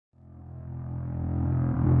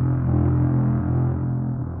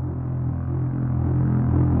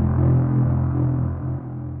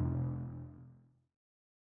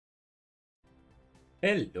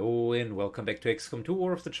Hello and welcome back to XCOM 2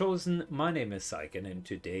 War of the Chosen. My name is Syken and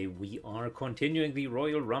today we are continuing the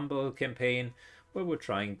Royal Rumble campaign where we're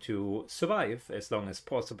trying to survive as long as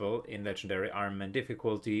possible in Legendary Ironman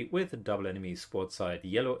difficulty with a double enemy squad side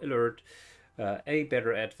yellow alert, a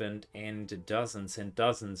better advent, and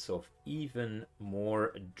dozens of even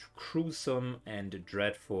more gruesome and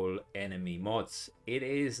dreadful enemy mods. It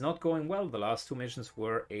is not going well. The last two missions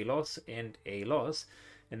were a loss and a loss.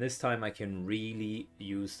 And this time I can really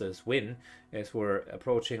use this win as we're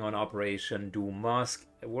approaching on Operation Doom Mask.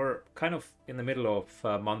 We're kind of in the middle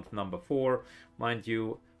of month number 4. Mind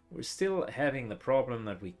you, we're still having the problem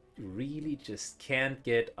that we really just can't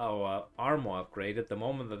get our armor upgraded. The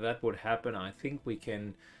moment that that would happen, I think we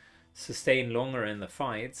can sustain longer in the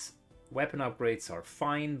fights. Weapon upgrades are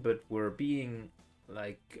fine, but we're being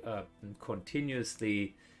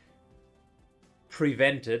continuously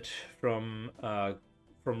prevented from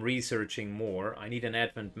researching more. I need an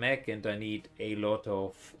advent mech and I need a lot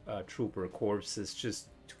of trooper corpses just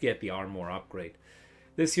to get the armor upgrade.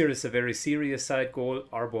 This here is a very serious side goal.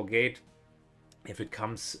 Arbor Gate, if it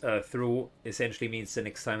comes through, essentially means the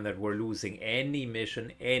next time that we're losing any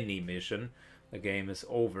mission, the game is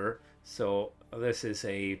over. So this is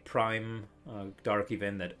a prime dark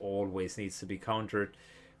event that always needs to be countered.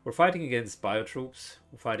 We're fighting against biotroops,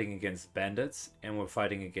 we're fighting against bandits, and we're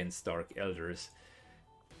fighting against dark elders.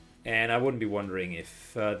 And I wouldn't be wondering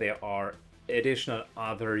if there are additional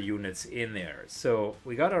other units in there. So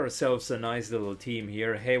we got ourselves a nice little team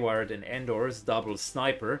here. Hayward and Endor's double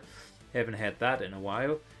sniper. Haven't had that in a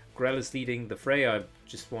while. Grell is leading the fray. I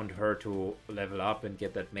just want her to level up and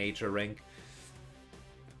get that major rank.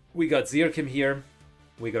 We got Syken here.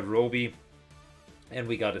 We got Roby. And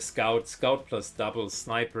we got a scout. Scout plus double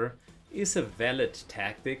sniper is a valid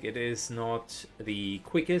tactic. It is not the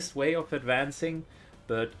quickest way of advancing,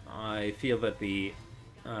 but I feel that the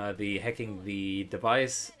hacking the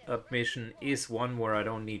device up mission is one where I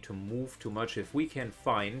don't need to move too much. If we can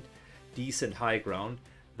find decent high ground,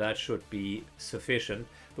 that should be sufficient.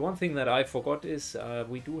 The one thing that I forgot is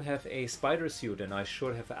we do have a spider suit, and I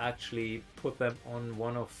should have actually put them on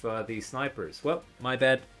one of the snipers. Well, my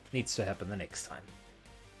bad. Needs to happen the next time.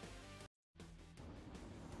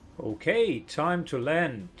 Okay, time to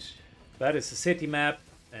land. That is a city map.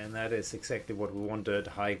 And that is exactly what we wanted,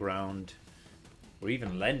 high ground. We're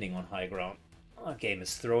even landing on high ground. Our game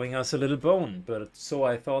is throwing us a little bone, but so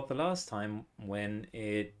I thought the last time when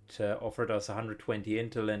it offered us 120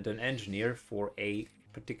 intel and an engineer for a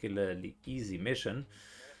particularly easy mission.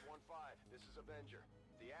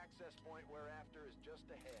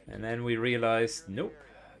 And then we realized, nope,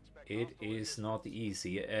 it is not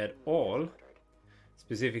easy at all.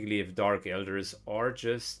 Specifically if Dark Elders are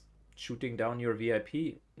just shooting down your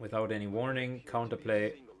VIP without any warning,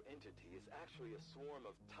 counterplay.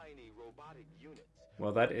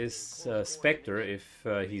 Well, that is Spectre if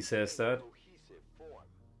he says that.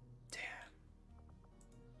 Damn.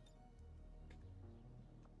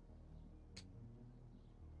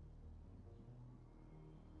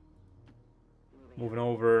 Moving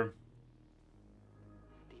over.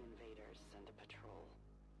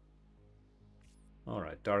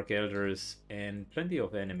 Alright, Dark Elders and plenty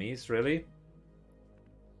of enemies, really.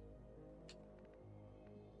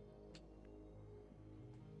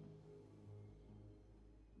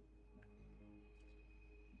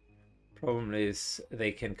 Problem is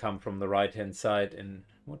they can come from the right hand side, and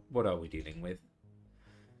what are we dealing with?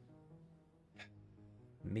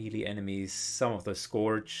 Melee enemies, some of the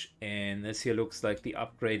Scourge, and this here looks like the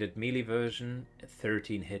upgraded melee version.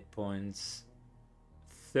 13 hit points,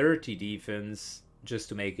 30 defense, just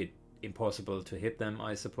to make it impossible to hit them,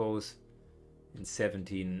 I suppose. And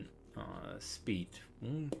 17 speed.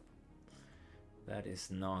 That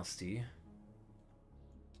is nasty.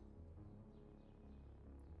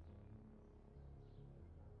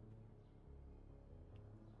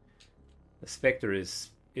 The Spectre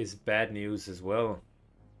is bad news as well.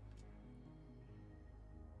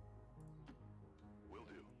 Will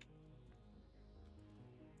do.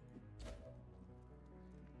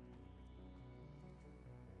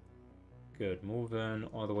 Good, moving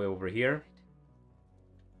all the way over here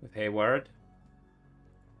with Hayward.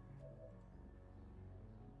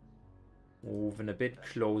 Moving a bit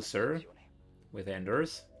closer with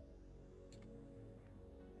Enders.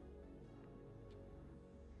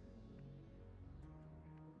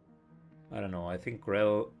 I don't know, I think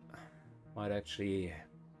Grell might actually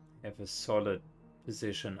have a solid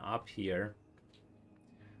position up here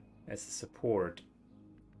as a support.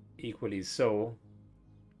 Equally so.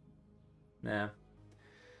 Nah.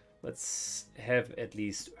 Let's have at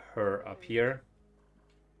least her up here.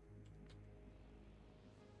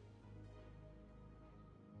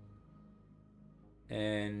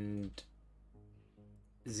 And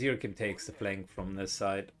Syken takes the flank from this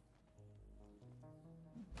side.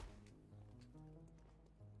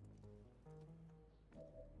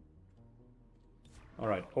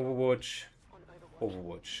 Alright, Overwatch.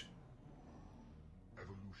 Overwatch.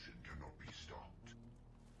 Evolution cannot be stopped.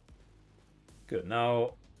 Good.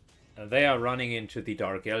 Now they are running into the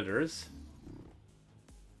Dark Elders.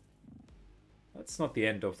 That's not the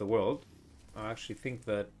end of the world. I actually think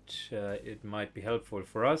that it might be helpful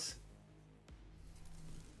for us.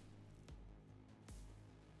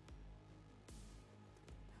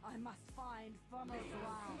 I must find Funnel's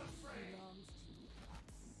ground belongs to us.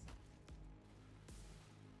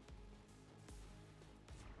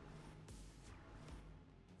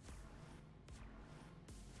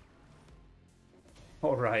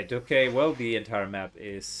 Alright, okay, well, the entire map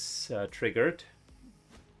is triggered.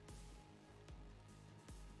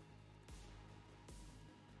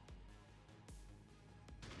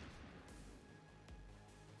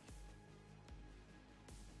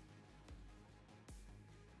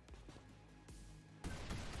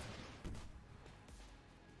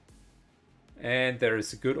 And there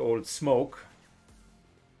is a good old smoke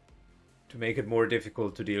to make it more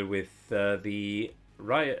difficult to deal with the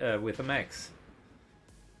mechs.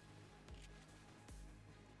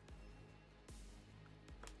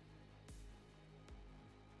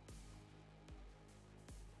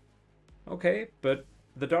 Okay, but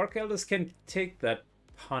the Dark Elders can take that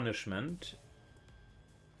punishment.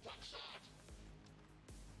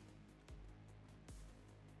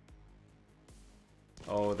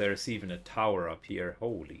 Oh, there's even a tower up here.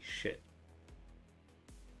 Holy shit.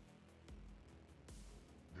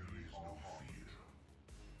 There is no fear.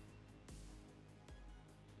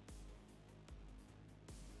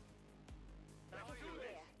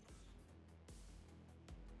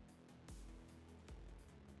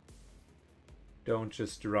 Don't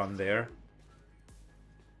just run there.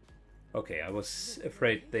 Okay, I was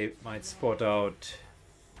afraid they might spot out.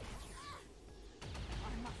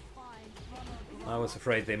 I was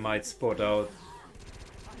afraid they might spot out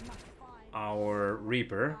our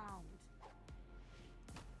Reaper.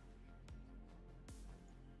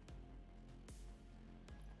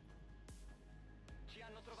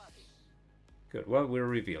 Good, well, we're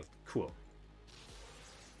revealed. Cool.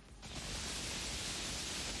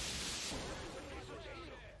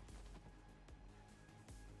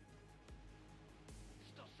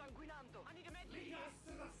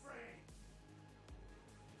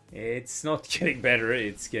 It's not getting better,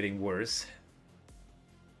 it's getting worse.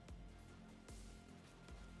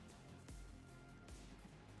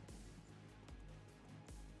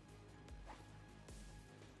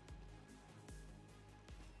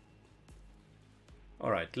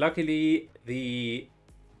 Alright, luckily the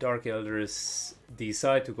Dark Elders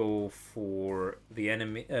decide to go for the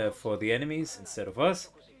enemies instead of us.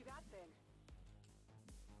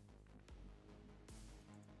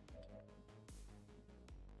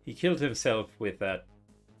 He killed himself with that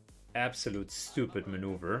absolute stupid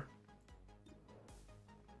maneuver.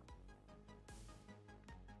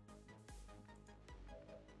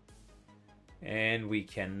 And we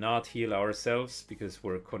cannot heal ourselves because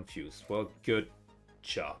we're confused. Well, good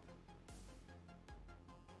job.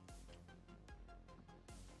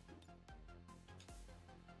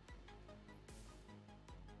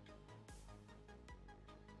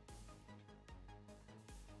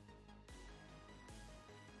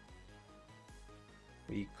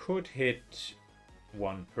 We could hit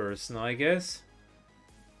one person, I guess.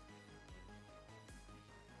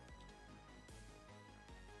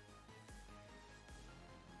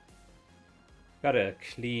 Gotta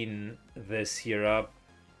clean this here up.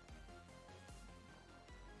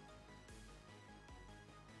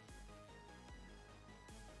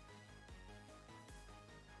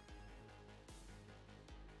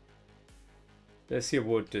 This here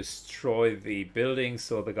would destroy the building,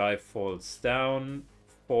 so the guy falls down,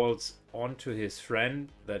 falls onto his friend.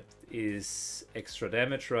 That is extra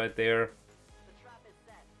damage right there.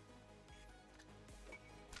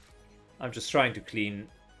 I'm just trying to clean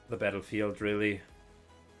the battlefield, really.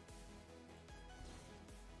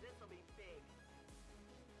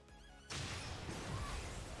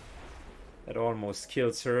 That almost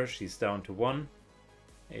kills her. She's down to 1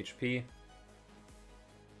 HP.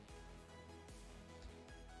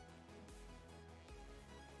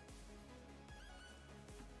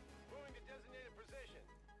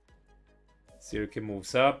 Syken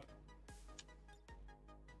moves up.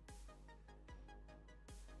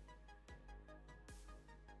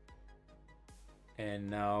 And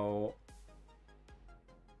now,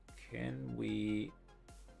 can we?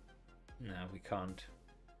 No, we can't.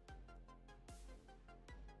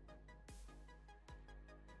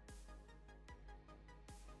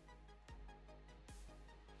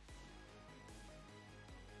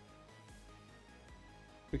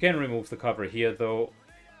 We can remove the cover here though,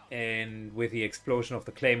 and with the explosion of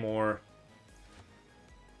the claymore,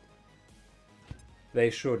 they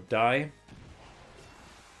should die.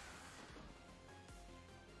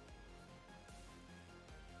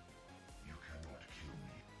 You cannot kill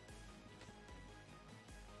me.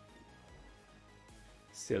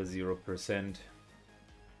 Still 0%.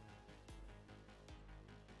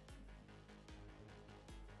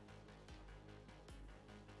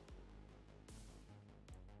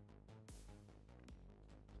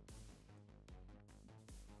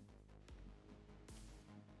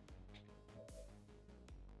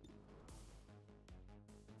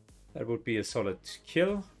 That would be a solid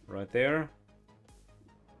kill right there.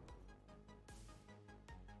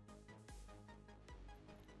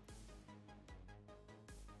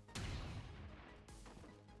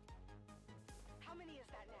 How many is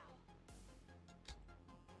that now?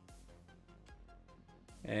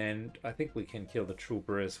 And I think we can kill the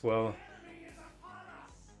trooper as well.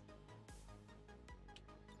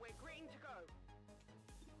 We're green to go.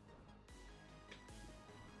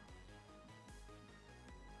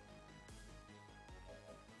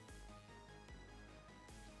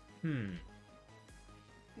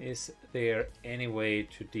 Is there any way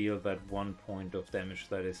to deal that 1 point of damage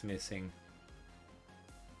that is missing?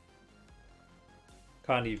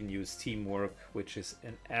 Can't even use teamwork, which is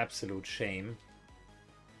an absolute shame.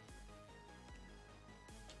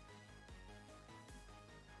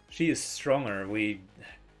 She is stronger. We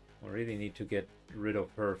really need to get rid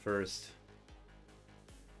of her first.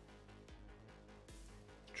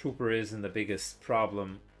 Trooper isn't the biggest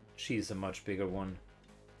problem. She's a much bigger one.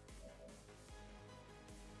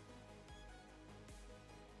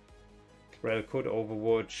 Rel could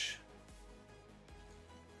overwatch.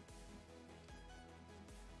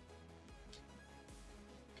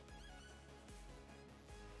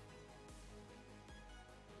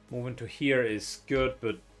 Moving to here is good,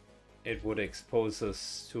 but it would expose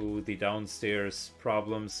us to the downstairs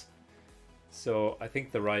problems. So I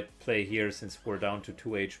think the right play here, since we're down to 2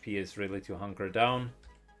 HP, is really to hunker down.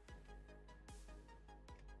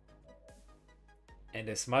 And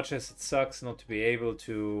as much as it sucks not to be able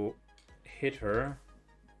to hit her,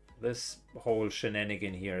 this whole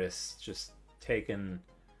shenanigan here is just taken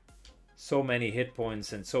so many hit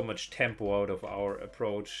points and so much tempo out of our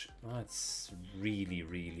approach. Oh, it's really,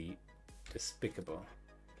 really despicable.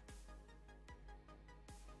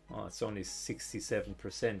 Oh, it's only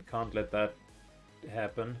 67%. Can't let that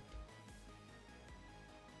happen.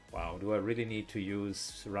 Wow, do I really need to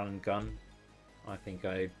use run and gun? I think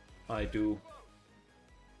I do.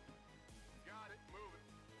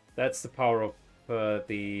 That's the power of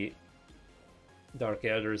the Dark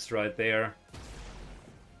Elders right there.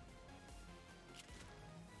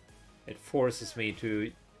 It forces me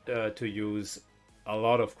to use a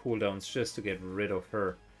lot of cooldowns just to get rid of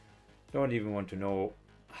her. Don't even want to know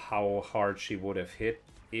how hard she would have hit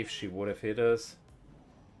if she would have hit us.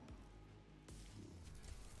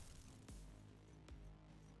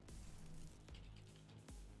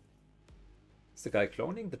 Is the guy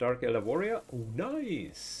cloning the Dark Elder Warrior? Oh,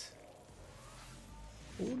 nice!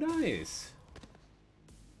 Oh, nice!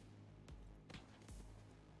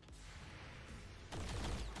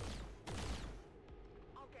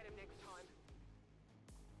 I'll get him next time.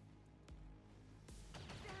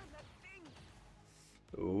 Damn that thing!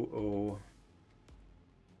 Oh, oh.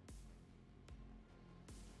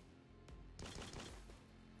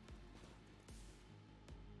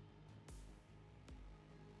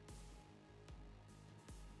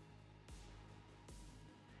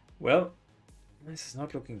 Well, this is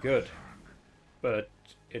not looking good, but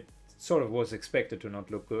it sort of was expected to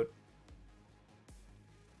not look good.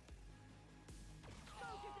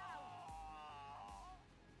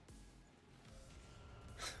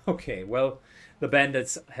 Okay, well, the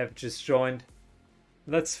bandits have just joined.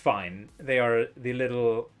 That's fine. They are the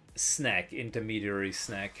little snack, intermediary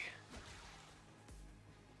snack.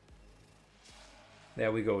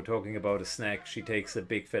 There we go, talking about a snack. She takes a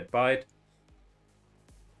big fat bite.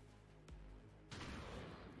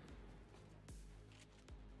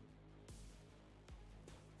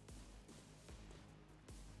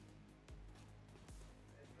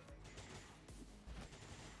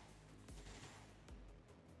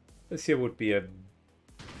 This here would be a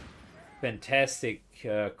fantastic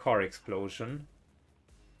car explosion.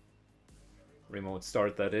 Remote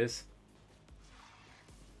start, that is.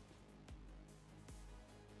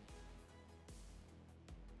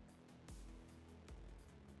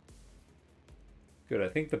 Good, I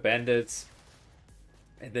think the bandits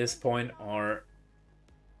at this point are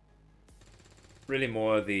really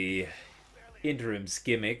more the interim's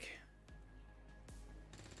gimmick.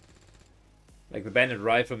 Like the bandit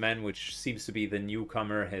rifleman, which seems to be the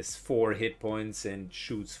newcomer, has 4 hit points and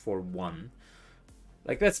shoots for 1.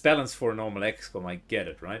 Like, that's balanced for a normal XCOM, I get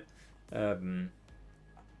it, right? They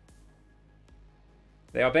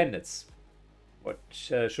are bandits. What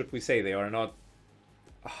should we say? They are not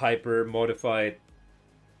hyper-modified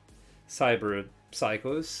cyber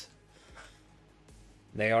psychos.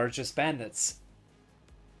 They are just bandits.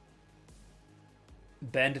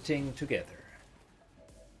 Banditing together.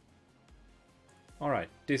 Alright,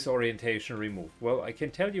 disorientation removed. Well, I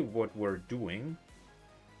can tell you what we're doing.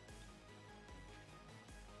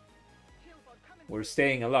 We're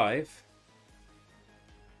staying alive.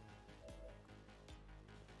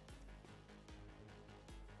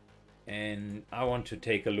 And I want to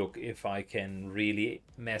take a look if I can really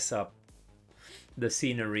mess up the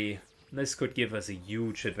scenery. This could give us a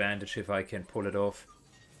huge advantage if I can pull it off.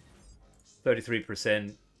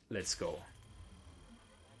 33%. Let's go.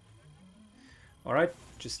 Alright,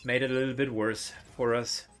 just made it a little bit worse for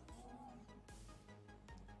us.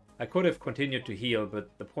 I could have continued to heal, but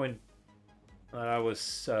the point that I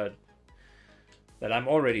was that I'm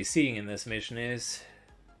already seeing in this mission is,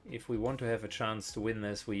 if we want to have a chance to win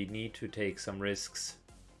this, we need to take some risks.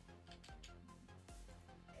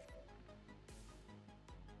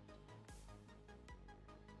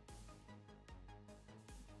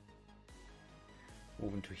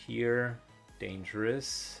 Moving to here,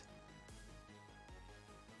 dangerous.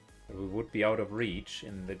 We would be out of reach,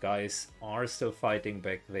 and the guys are still fighting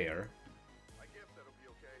back there. I guess that'll be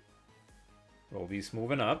okay. Roby's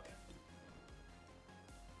moving up.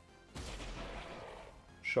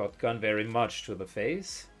 Shotgun very much to the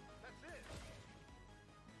face. That's it.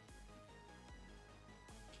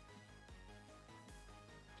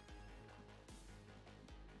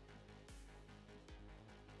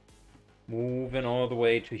 Moving all the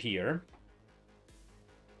way to here.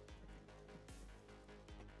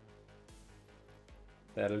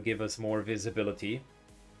 That'll give us more visibility.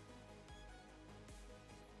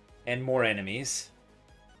 And more enemies.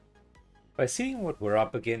 By seeing what we're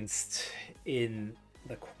up against in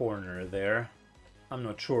the corner there, I'm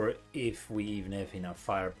not sure if we even have enough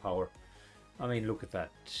firepower. I mean, look at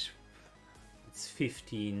that. It's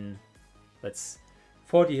 15. That's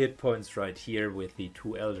 40 hit points right here with the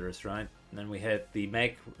 2 elders, right? And then we had the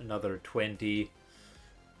mech, another 20.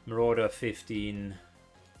 Marauder, 15.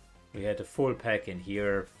 We had a full pack in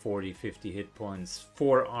here, 40, 50 hit points,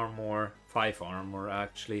 4 armor, 5 armor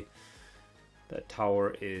actually. That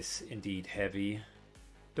tower is indeed heavy.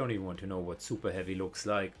 Don't even want to know what super heavy looks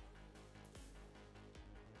like.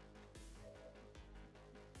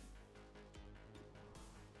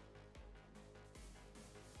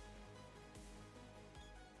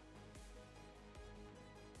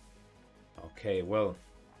 Okay, well.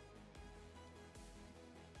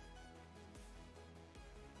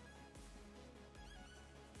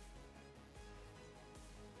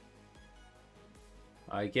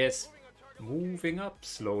 I guess moving up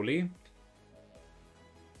slowly.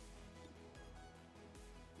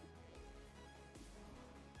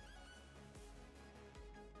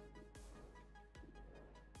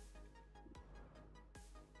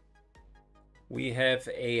 We have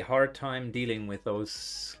a hard time dealing with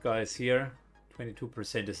those guys here.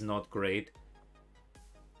 22% is not great.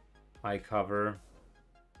 High cover.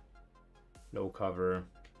 Low cover.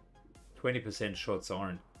 20% shots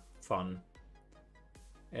aren't fun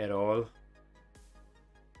at all.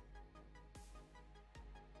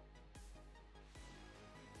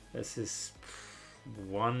 This is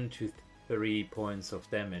 1 to 3 points of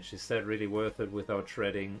damage. Is that really worth it without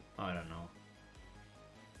shredding? I don't know.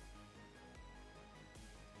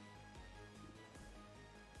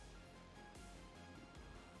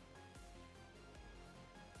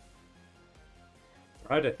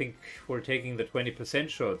 Right, I think we're taking the 20%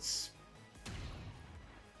 shots.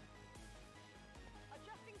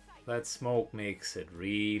 That smoke makes it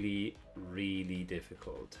really, really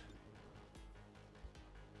difficult.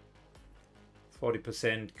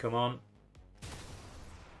 40%, come on.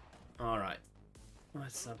 Alright.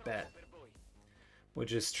 That's not bad. We're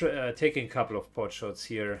just taking a couple of pot shots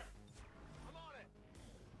here.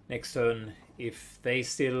 Next turn, if they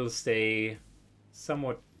still stay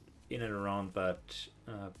somewhat in and around that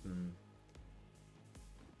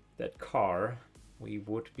that car, we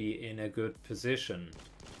would be in a good position.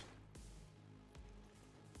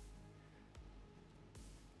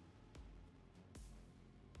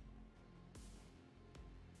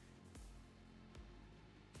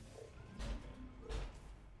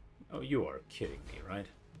 Oh, you are kidding me, right?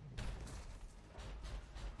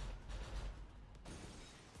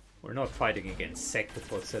 We're not fighting against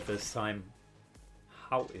sectopods at this time.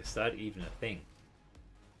 How is that even a thing?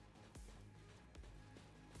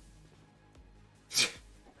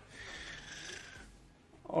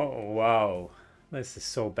 This is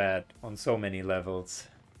so bad on so many levels.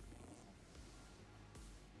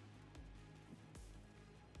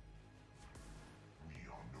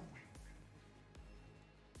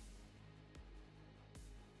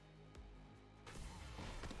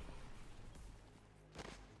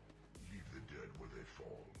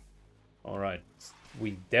 Alright,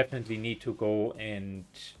 we definitely need to go and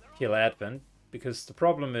kill Advent, because the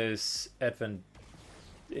problem is Advent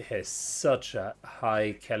has such a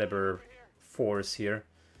high caliber force here.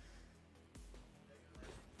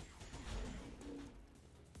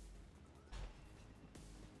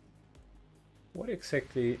 What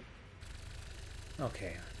exactly?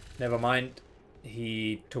 Okay, never mind.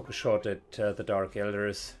 He took a shot at the Dark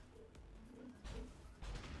Elders.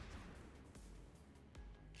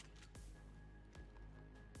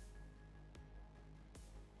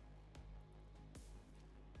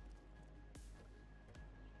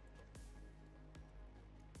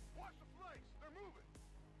 Watch the flanks. They're moving.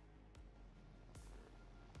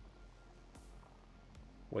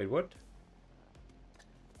 Wait, what?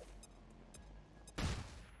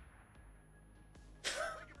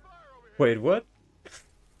 Taking fire over here. Wait, what?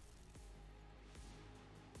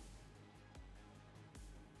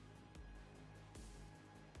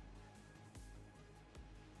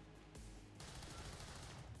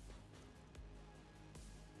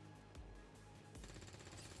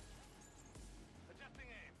 Adjusting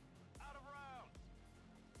aim. Out of rounds.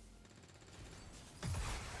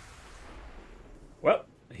 Well,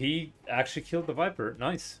 he actually killed the Viper.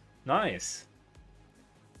 Nice. Nice.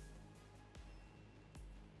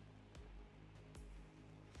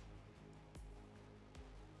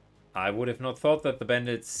 I would have not thought that the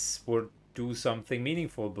bandits would do something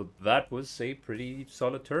meaningful, but that was a pretty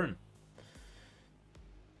solid turn.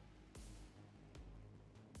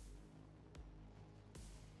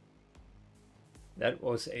 That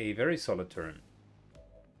was a very solid turn.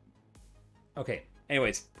 Okay,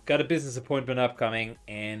 anyways, got a business appointment upcoming,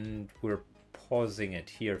 and we're pausing it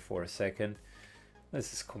here for a second.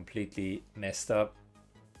 This is completely messed up.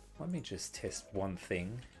 Let me just test one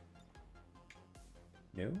thing.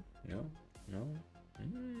 No, no, no.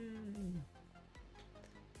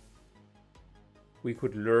 We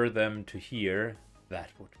could lure them to here. That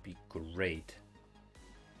would be great.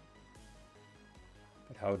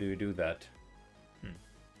 But how do you do that?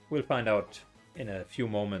 We'll find out in a few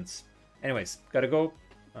moments. Anyways, gotta go.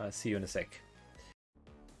 See you in a sec.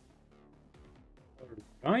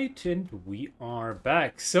 Alright, and we are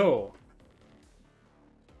back. So,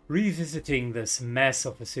 revisiting this mess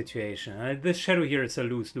of a situation. This shadow here is a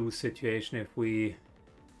lose-lose situation. If we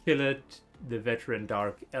kill it, the veteran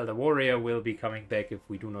Dark Elder Warrior will be coming back. If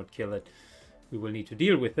we do not kill it, we will need to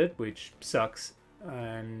deal with it, which sucks.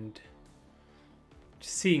 And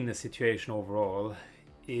seeing the situation overall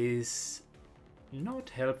is not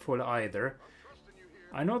helpful either.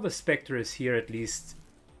 I know the Spectre is here at least.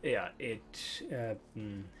 Yeah, it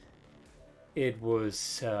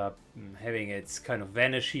was having its kind of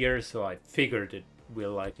vanish here, so I figured it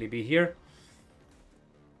will likely be here.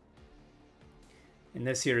 And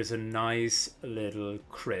this here is a nice little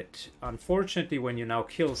crit. Unfortunately, when you now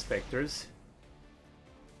kill Spectres,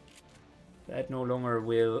 that no longer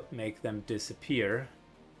will make them disappear.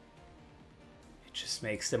 It just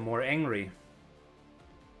makes them more angry.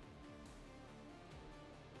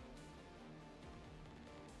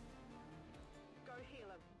 Go heal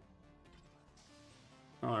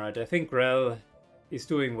him. Alright, I think Grell is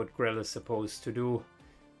doing what Grell is supposed to do,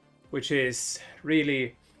 which is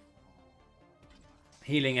really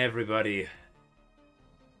healing everybody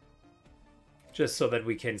just so that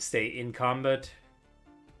we can stay in combat.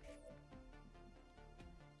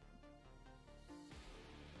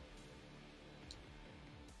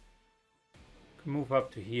 Can move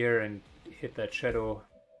up to here and hit that shadow.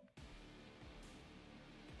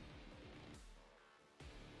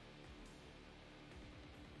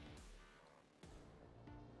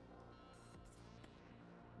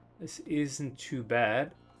 This isn't too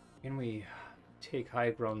bad. Can we take high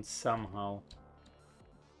ground somehow?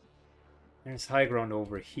 There's high ground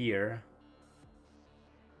over here.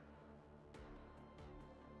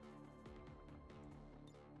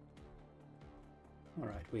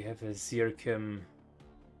 Alright, we have a Syken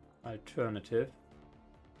alternative.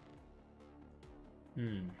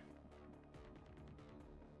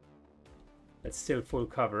 That's still full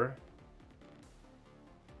cover.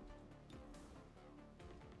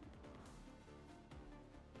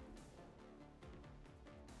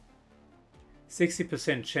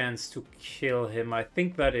 %60 chance to kill him. I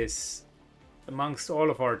think that is, amongst all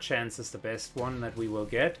of our chances, the best one that we will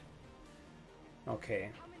get.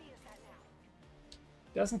 Okay. How many is that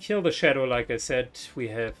Doesn't kill the shadow, like I said. We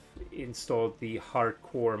have installed the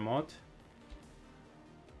hardcore mod.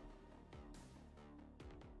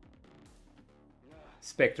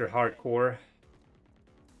 Spectre hardcore.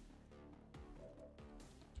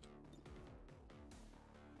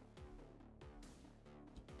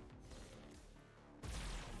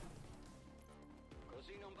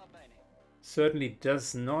 Certainly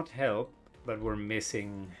does not help, but we're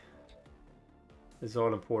missing this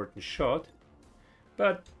all-important shot.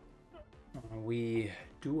 But we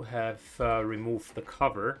do have removed the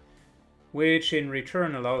cover, which in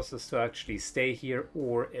return allows us to actually stay here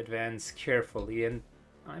or advance carefully. And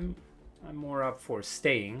I'm more up for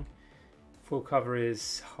staying. Full cover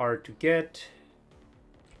is hard to get.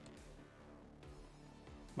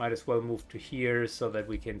 Might as well move to here so that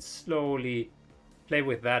we can slowly play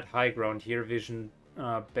with that high ground here, vision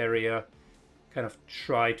barrier, kind of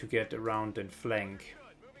try to get around and flank.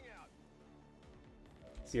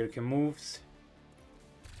 Syken moves.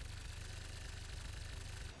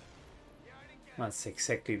 That's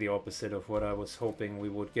exactly the opposite of what I was hoping we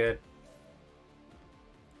would get.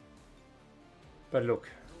 But look,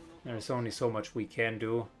 there's only so much we can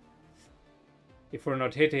do. If we're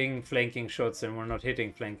not hitting flanking shots, then we're not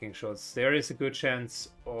hitting flanking shots. There is a good chance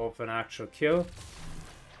of an actual kill.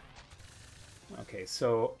 Okay,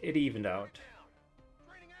 so it evened out.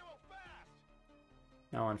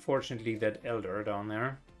 Now, unfortunately, that Elder down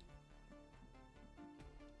there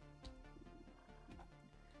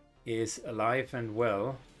is alive and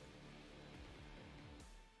well.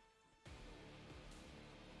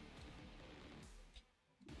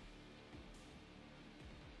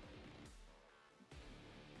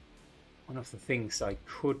 One of the things I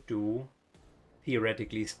could do,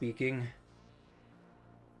 theoretically speaking,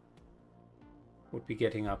 would be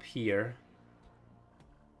getting up here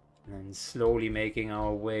and then slowly making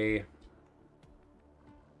our way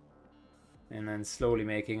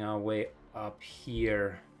up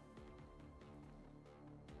here.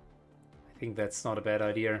 I think that's not a bad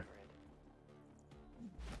idea.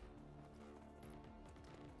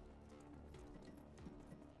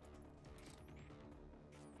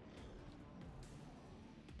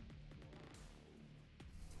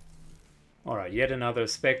 Alright, yet another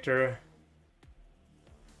Spectre.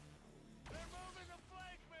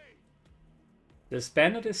 This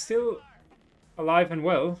bandit is still alive and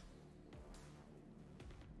well.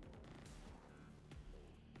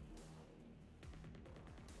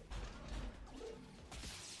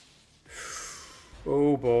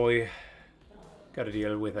 Oh boy. Gotta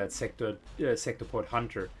deal with that SECTOPOD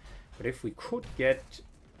hunter. But if we could get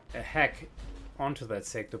a hack onto that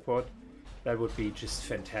SECTOPOD, that would be just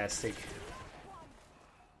fantastic.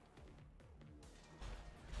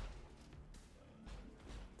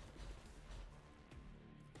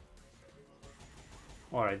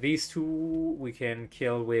 Alright, these two we can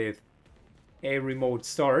kill with a remote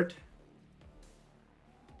start.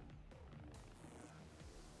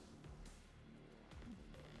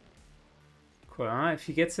 Cool. If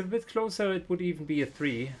he gets a bit closer, it would even be a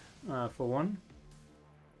 3 for one.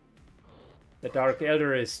 The Dark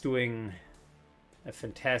Elder is doing a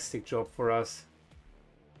fantastic job for us.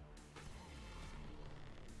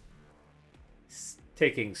 He's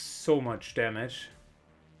taking so much damage.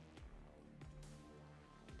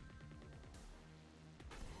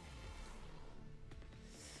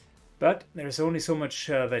 But there's only so much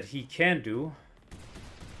that he can do.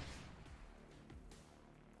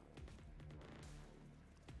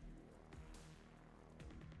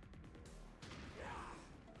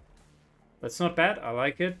 That's not bad, I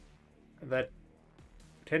like it. That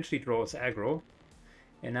potentially draws aggro.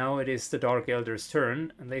 And now it is the Dark Elder's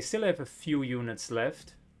turn, and they still have a few units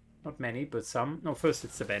left. Not many, but some. No, first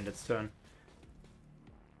it's the Bandit's turn.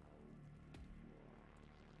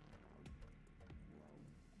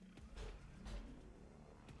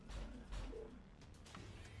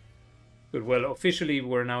 Good, well, officially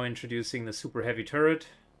we're now introducing the super heavy turret.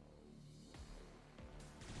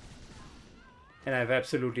 And I have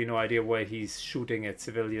absolutely no idea why he's shooting at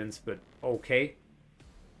civilians, but okay.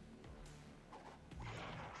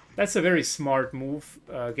 That's a very smart move,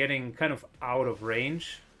 getting kind of out of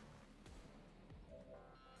range.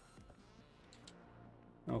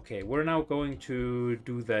 Okay, we're now going to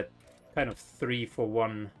do that kind of 3 for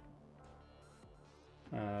 1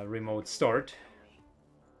 remote start.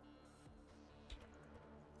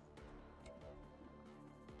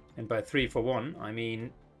 And by 3 for 1, I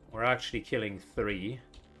mean we're actually killing 3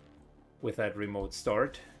 with that remote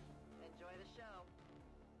start. Enjoy the show.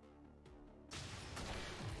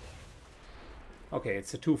 Okay,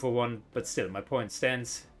 it's a 2 for 1, but still, my point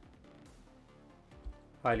stands.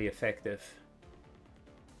 Highly effective.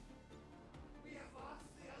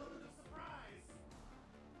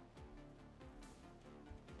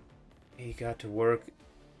 We got to work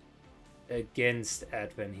against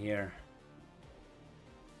Advent here.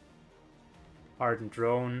 Hardened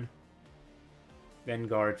drone.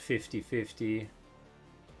 Vanguard 50-50.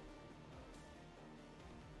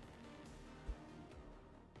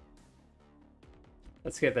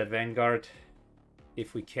 Let's get that Vanguard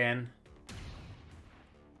if we can.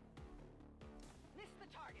 Missed the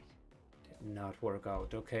target. Did not work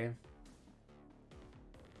out, okay.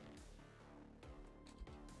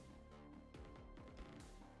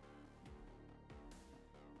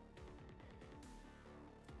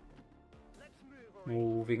 Let's move already.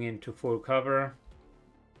 Moving into full cover.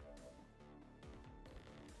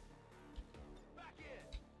 Back in.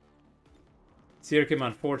 Syken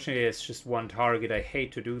unfortunately has just one target. I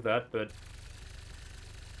hate to do that, but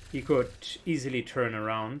he could easily turn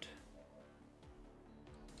around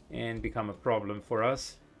and become a problem for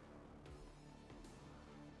us.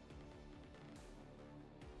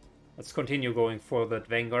 Let's continue going for that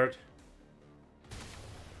Vanguard.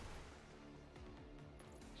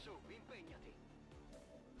 So, impeñate.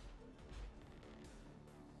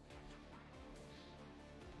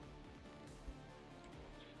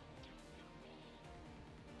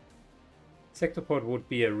 SECTOPOD would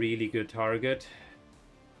be a really good target.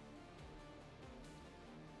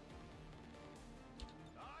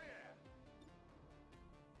 Oh yeah.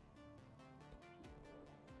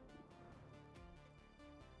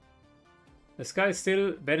 This guy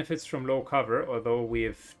still benefits from low cover, although we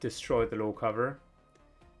have destroyed the low cover.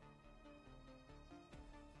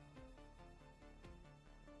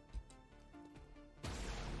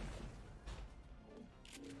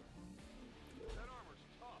 That armor's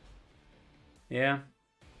tough. Yeah.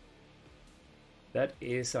 That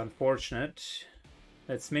is unfortunate.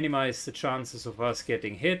 Let's minimize the chances of us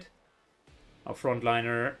getting hit. Our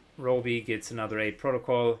frontliner, Roby, gets another 8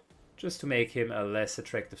 protocol, just to make him a less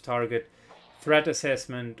attractive target. Threat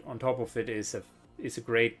assessment on top of it is a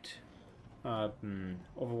great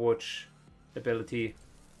Overwatch ability.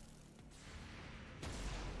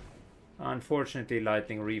 Unfortunately,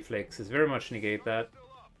 lightning reflexes very much negate that. Still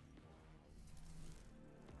up.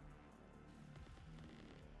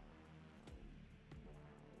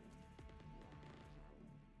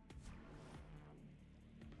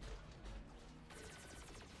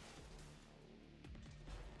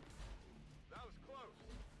 That was close.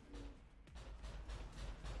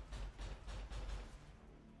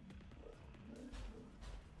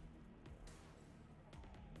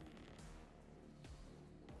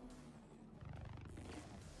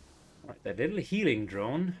 Alright, that little healing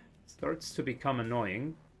drone starts to become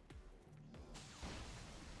annoying.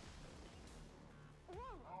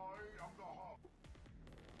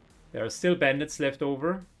 There are still bandits left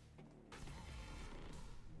over.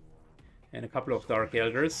 And a couple of Dark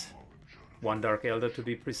Elders. One Dark Elder to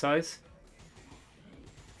be precise.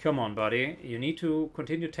 Come on, buddy. You need to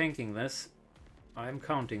continue tanking this. I'm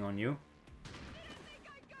counting on you.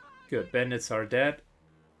 Good, bandits are dead.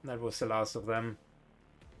 That was the last of them.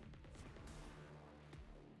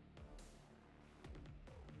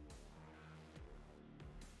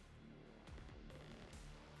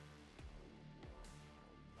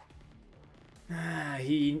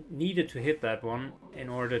 He needed to hit that one in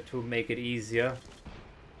order to make it easier.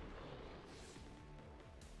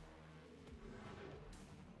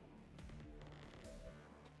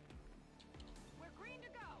 We're green to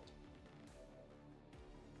go.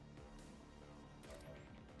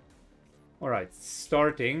 Alright,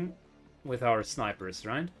 starting with our snipers,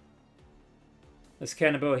 right? This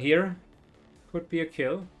cannibal here could be a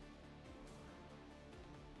kill.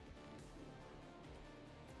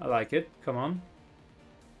 I like it. Come on.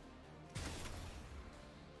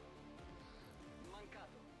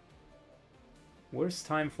 Mancato. Worst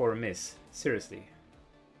time for a miss. Seriously.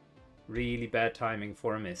 Really bad timing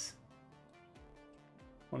for a miss.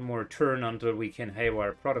 One more turn until we can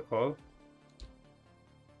haywire protocol.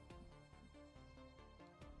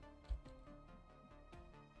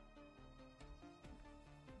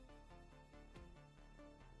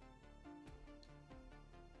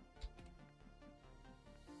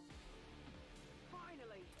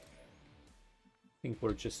 Finally. I think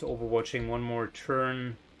we're just overwatching one more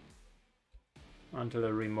turn until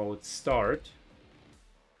a remote start.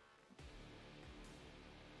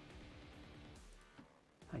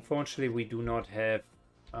 Unfortunately, we do not have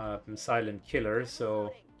silent killer,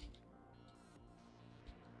 so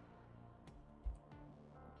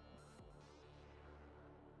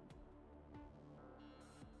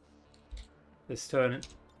this turn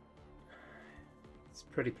it's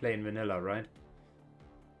pretty plain vanilla, right?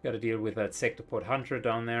 Got to deal with that SECTOPOD hunter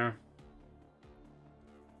down there.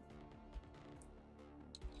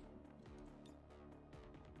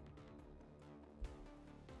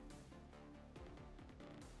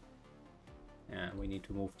 Yeah, we need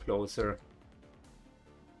to move closer.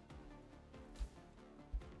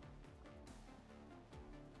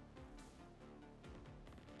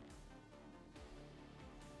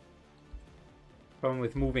 Problem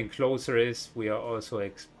with moving closer is we are also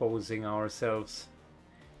exposing ourselves,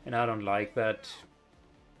 and I don't like that.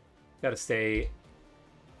 Gotta stay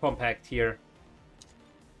compact here.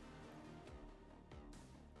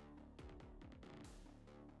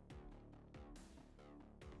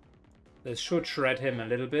 This should shred him a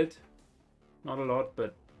little bit. Not a lot,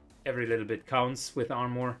 but every little bit counts with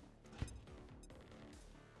armor.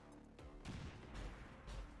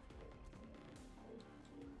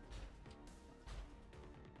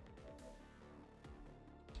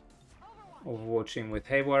 Overwatching with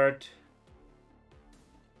Hayward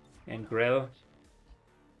and Grell.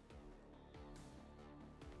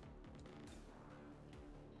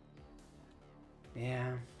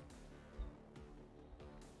 Yeah.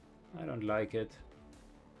 I don't like it.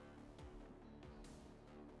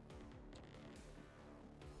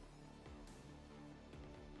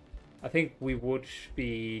 I think we would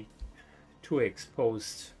be too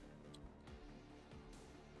exposed.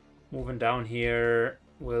 Moving down here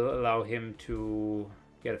will allow him to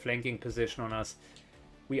get a flanking position on us.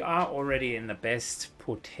 We are already in the best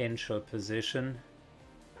potential position.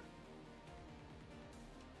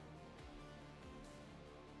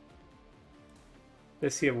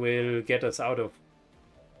 This here will get us out of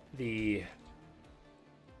the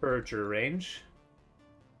Purger range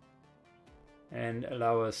and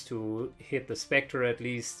allow us to hit the Spectre at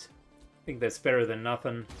least. I think that's better than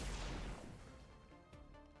nothing.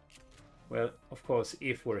 Well, of course,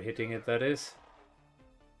 if we're hitting it, that is.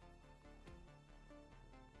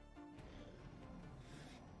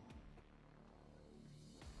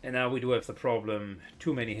 And now we do have the problem.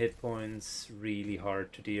 Too many hit points, really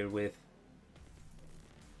hard to deal with.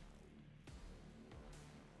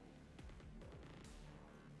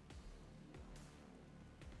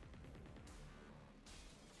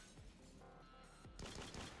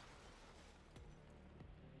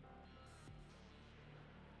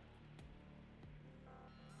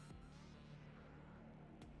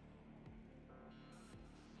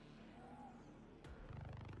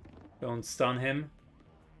 Don't stun him.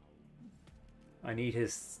 I need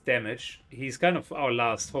his damage. He's kind of our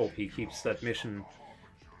last hope. He keeps that mission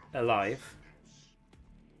alive.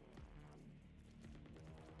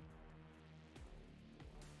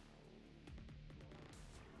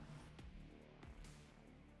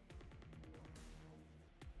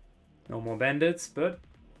 No more bandits, but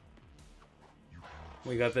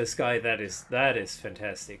we got this guy. That is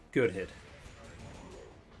fantastic. Good hit.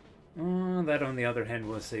 That, on the other hand,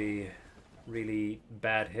 was a really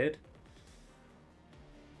bad hit.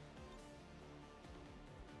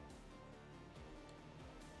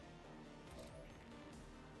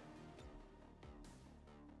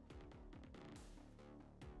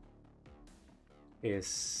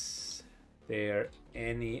 Is there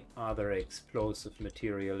any other explosive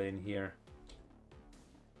material in here?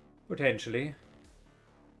 Potentially.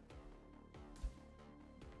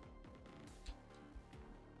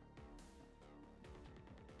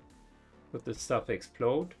 Could this stuff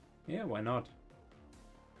explode? Yeah, why not?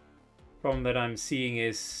 Problem that I'm seeing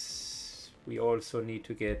is we also need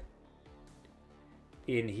to get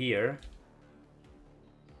in here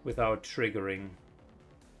without triggering.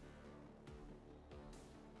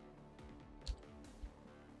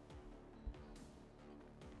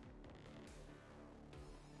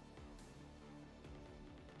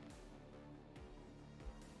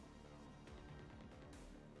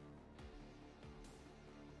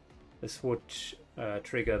 This would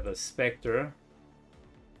trigger the Spectre.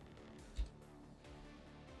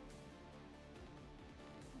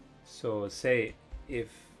 So say if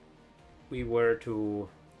we were to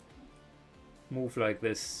move like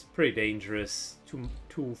this, pretty dangerous,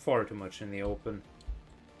 far too much in the open.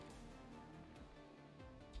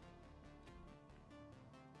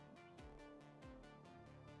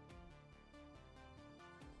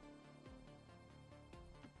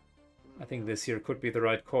 I think this here could be the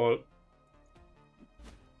right call.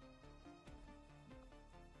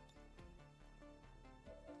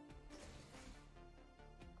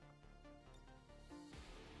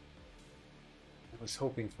 I was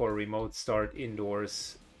hoping for a remote start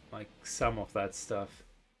indoors, like some of that stuff.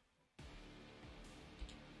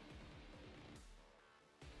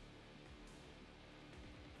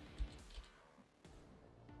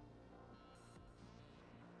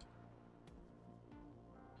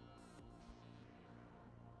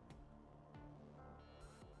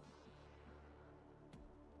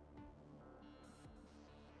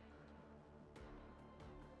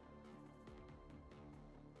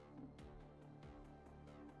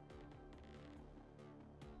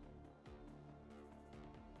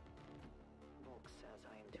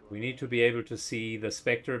 We need to be able to see the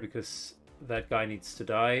Spectre because that guy needs to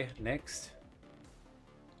die next.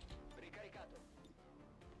 Ricaricato.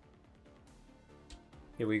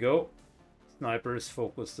 Here we go. Snipers,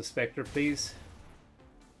 focus the Spectre, please.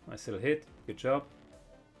 Nice little hit. Good job.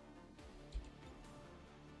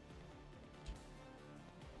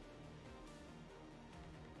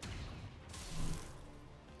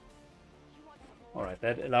 Alright,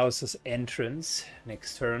 that allows us entrance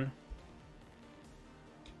next turn.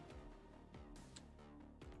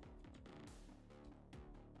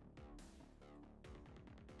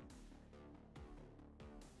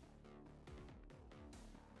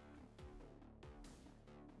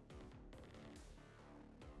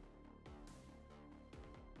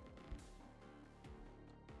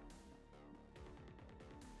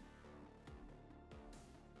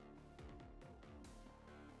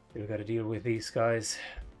 Still gotta deal with these guys.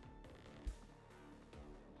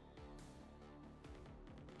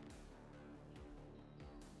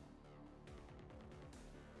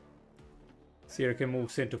 Syken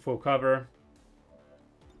moves into full cover.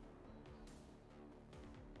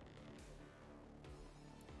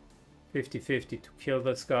 $50-50 to kill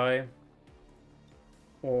this guy.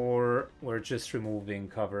 Or we're just removing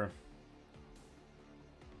cover.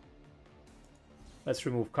 Let's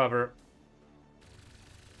remove cover.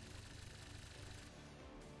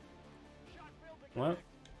 Well,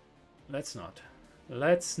 let's not.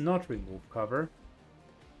 Let's not remove cover.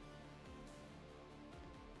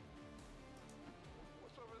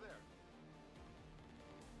 What's over there?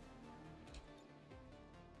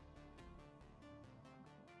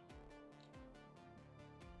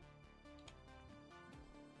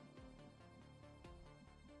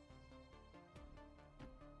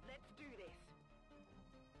 Let's do this.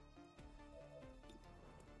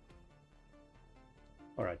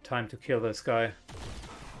 Alright, time to kill this guy.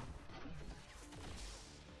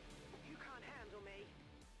 You can't handle me.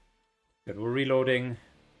 Good, we're reloading.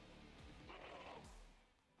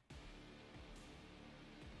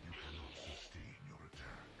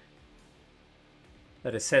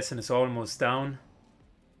 That assassin is almost down.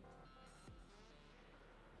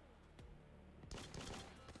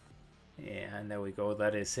 Yeah, and there we go.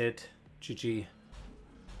 That is it. GG.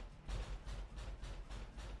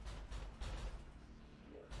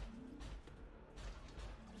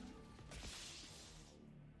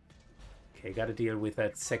 Okay, gotta deal with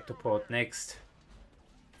that SECTOPOD next.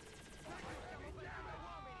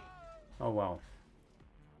 Oh wow.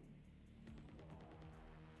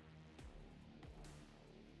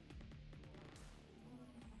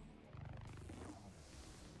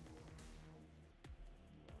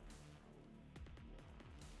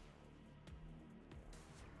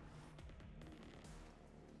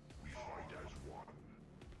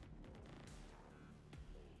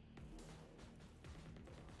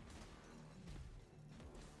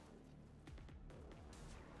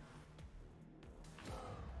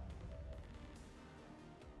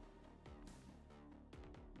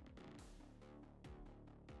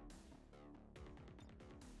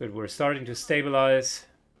 But we're starting to stabilize.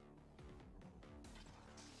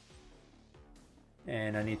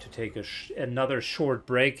 And I need to take another short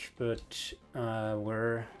break, but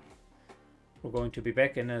we're going to be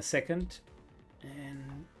back in a second.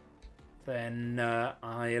 And then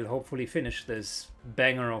I'll hopefully finish this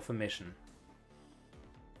banger of a mission.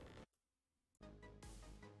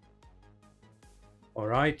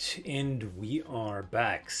 Alright, and we are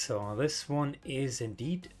back. So this one is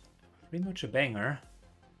indeed pretty much a banger.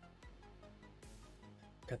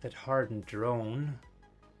 Got that hardened drone.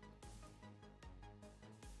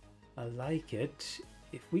 I like it.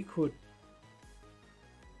 If we could...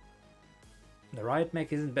 The riot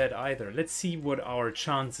mech isn't bad either. Let's see what our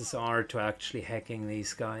chances are to actually hacking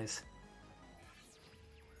these guys.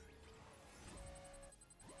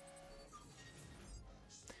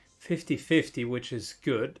 50-50, which is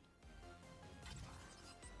good.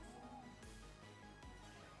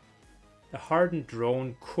 The hardened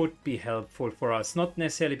drone could be helpful for us. Not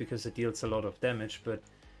necessarily because it deals a lot of damage, but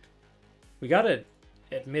we gotta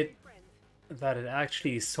admit that it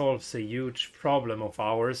actually solves a huge problem of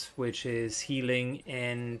ours, which is healing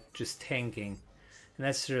and just tanking. And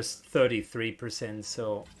that's just 33%,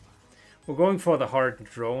 so we're going for the hardened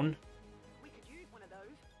drone. We could use one of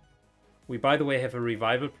those. We, by the way, have a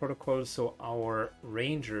revival protocol, so our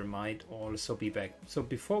ranger might also be back. So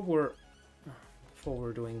before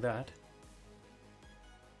we're doing that,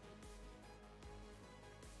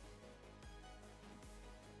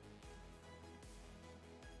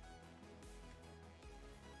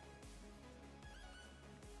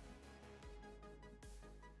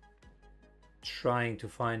 trying to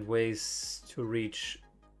find ways to reach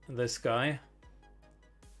this guy.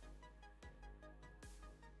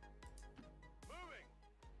 Moving.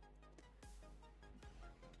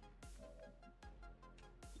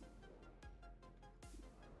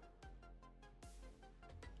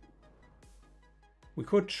 We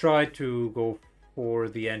could try to go for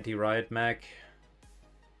the anti-riot mech.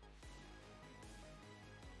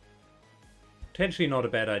 Potentially not a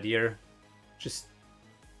bad idea. Just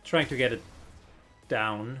trying to get it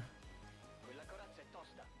down.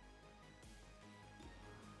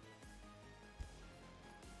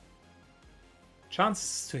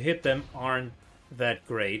 Chances to hit them aren't that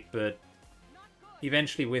great, but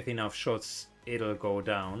eventually with enough shots it'll go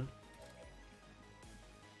down.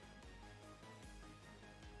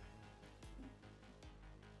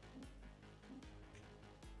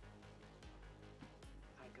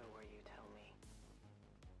 I go where you tell me.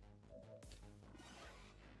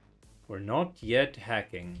 We're not yet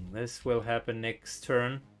hacking. This will happen next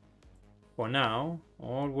turn. For now,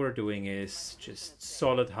 all we're doing is just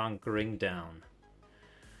solid hunkering down.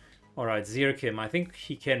 Alright, Syken, I think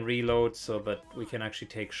he can reload so that we can actually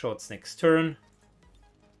take shots next turn.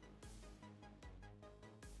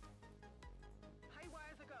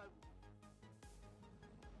 Haywires a go.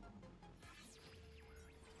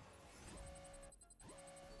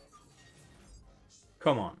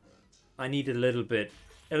 Come on. I need a little bit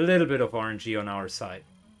of RNG on our side.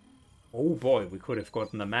 Oh boy, we could have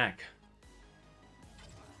gotten the mech.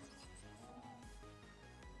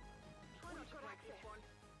 Try not to crack this one.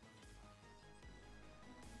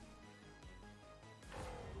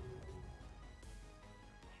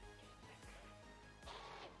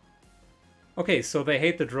 Okay, so they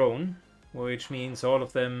hate the drone, which means all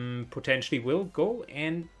of them potentially will go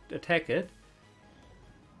and attack it.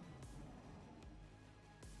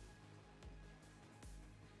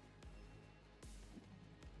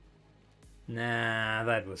 Nah,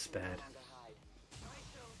 that was bad. I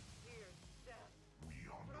shall hear death.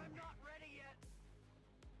 But I'm not ready yet.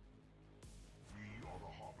 We are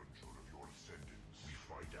the harbinger of your ascendance. We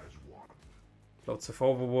fight as one. Lots of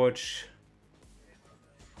Overwatch.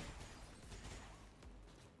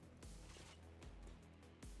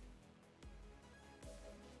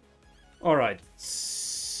 Alright,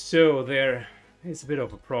 so there is a bit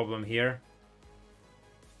of a problem here.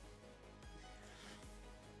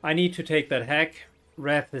 I need to take that hack.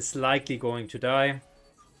 Wrath is likely going to die,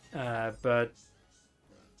 but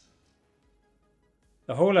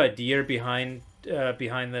the whole idea behind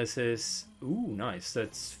this is... Ooh, nice,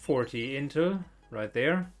 that's 40 intel right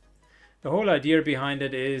there. The whole idea behind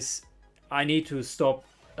it is I need to stop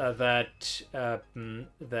that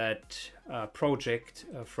project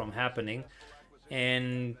from happening,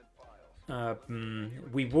 and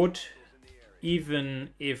we would, even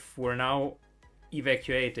if we're now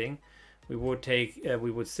evacuating, we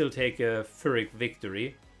would still take a Pyrrhic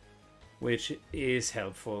victory, which is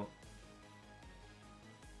helpful.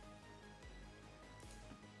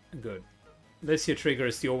 Good. This here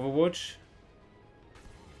triggers the Overwatch.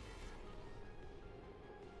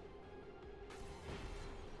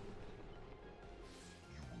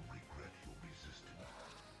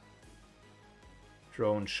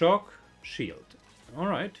 Drone shock, shield.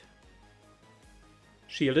 Alright.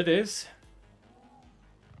 Shield it is.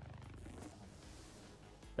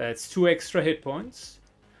 That's 2 extra hit points.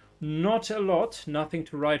 Not a lot, nothing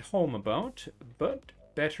to write home about, but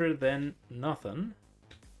better than nothing.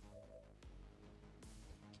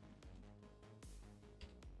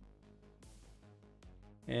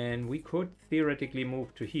 And we could theoretically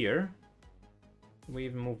move to here. Can we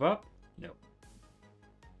even move up? No.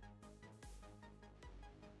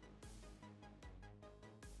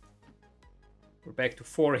 We're back to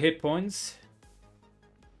 4 hit points.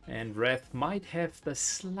 And Wrath might have the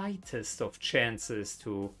slightest of chances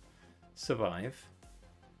to survive.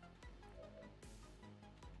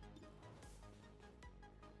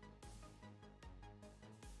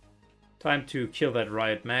 Time to kill that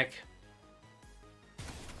riot mech.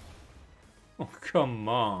 Oh, come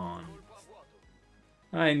on.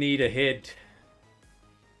 I need a hit.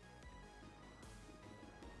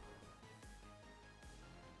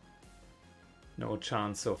 No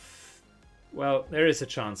chance of... Well, there is a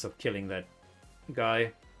chance of killing that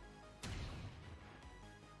guy.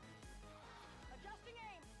 Adjusting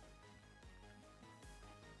aim.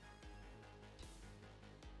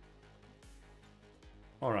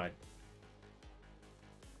 Alright.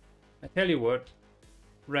 I tell you what,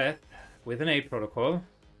 Wrath with an A protocol.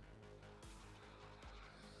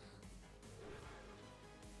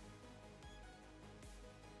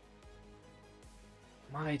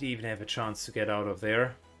 Might even have a chance to get out of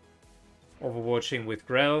there. Overwatching with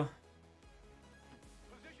Grell.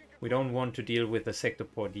 Position We don't want to deal with the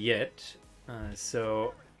Sectopod yet,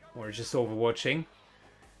 so we're just overwatching.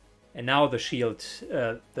 And now the shield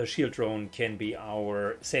drone can be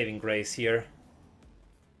our saving grace here.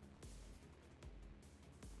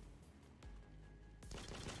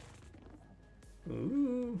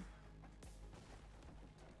 Ooh.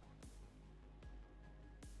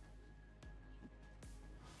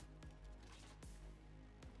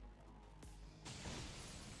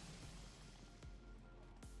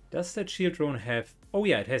 Does that shield drone have... Oh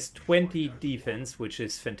yeah, it has 20 defense, which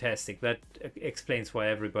is fantastic. That explains why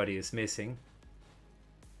everybody is missing.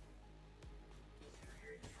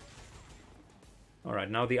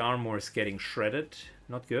 Alright, now the armor is getting shredded.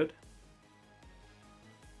 Not good.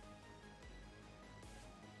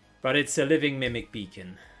 But it's a living mimic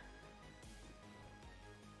beacon.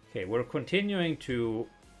 Okay, we're continuing to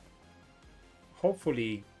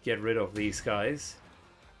hopefully get rid of these guys.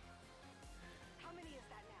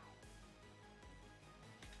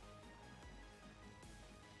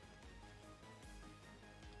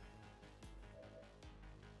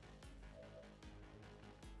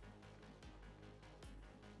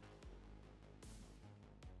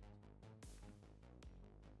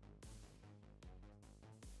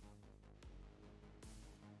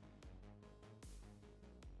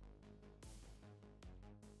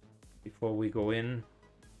 Before we go in.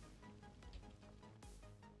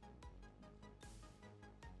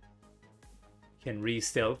 Can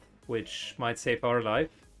re-stealth, which might save our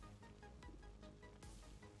life.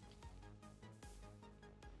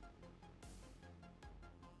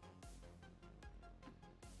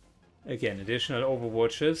 Again, additional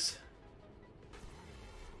overwatches.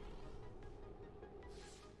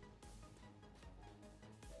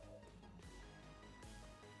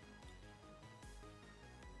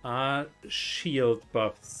 Shield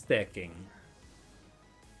buff stacking.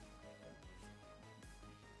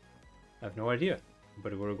 I have no idea,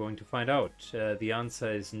 but we're going to find out. The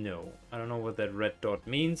answer is no. I don't know what that red dot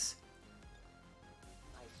means.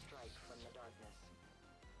 I strike from the darkness.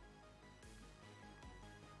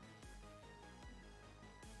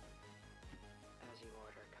 As you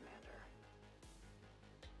order, Commander.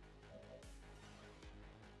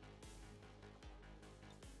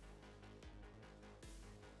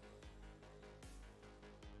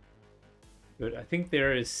 Good. I think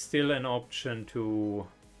there is still an option to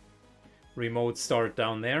remote start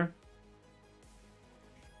down there.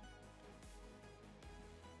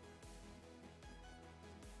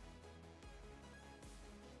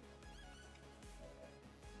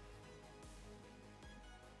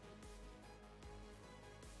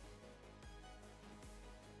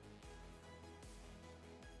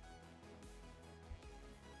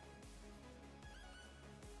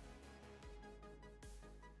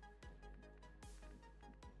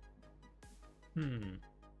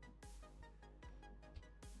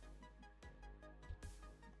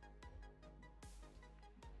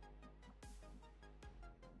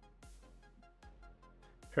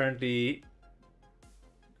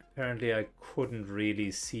 Apparently I couldn't really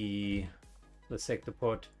see the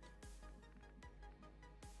SECTOPOD.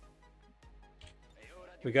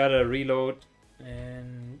 We gotta reload,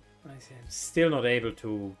 and I'm still not able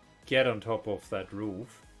to get on top of that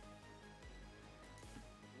roof.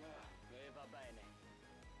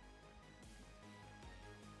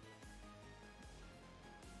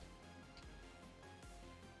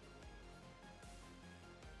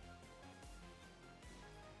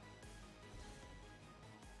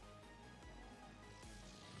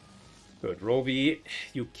 Good, Roby,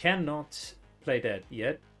 you cannot play that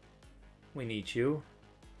yet. We need you.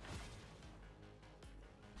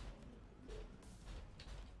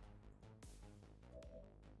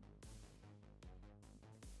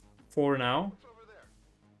 For now,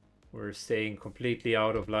 we're staying completely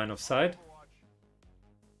out of line of sight.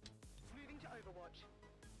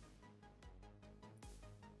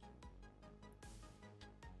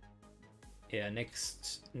 Yeah,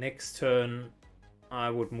 next turn I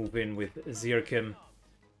would move in with Syken.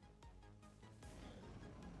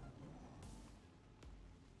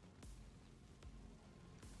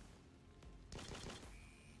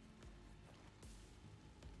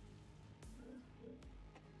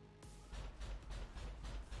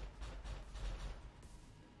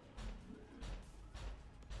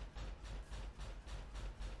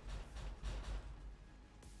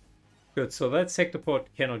 Good, so that SECTOPOD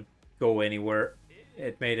cannot go anywhere.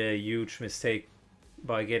 It made a huge mistake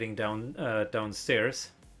by getting downstairs.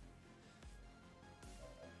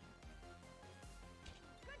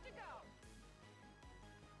 Good to go.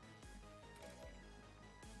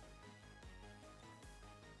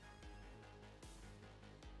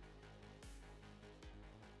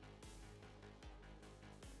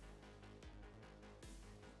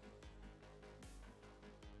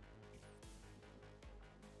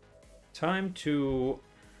 time to...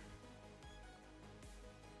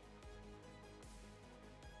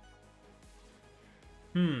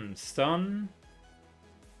 stun.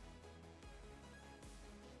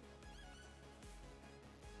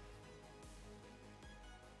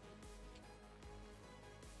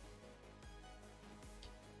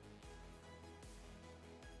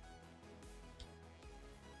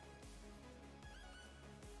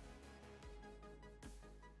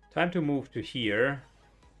 Time to move to here.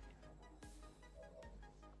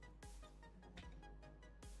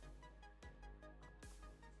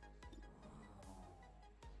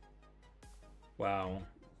 Wow.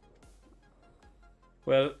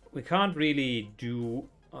 Well, we can't really do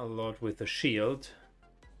a lot with the shield.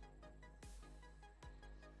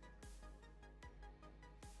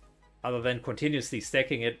 Other than continuously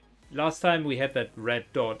stacking it. Last time we had that red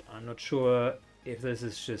dot. I'm not sure if this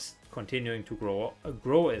is just continuing to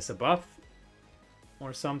grow as a buff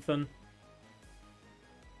or something.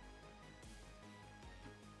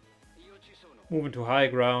 Moving to high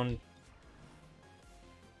ground.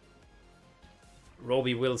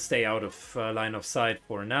 Roby will stay out of line of sight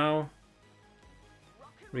for now.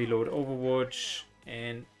 Reload Overwatch,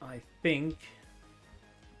 and I think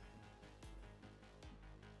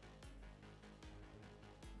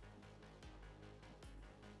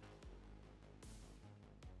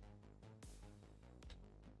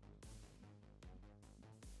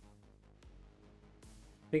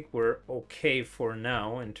we're okay for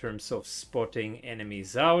now in terms of spotting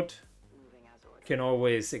enemies out. Can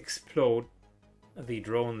always explode the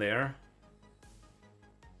drone there.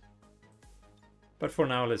 But for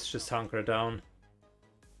now, let's just hunker down.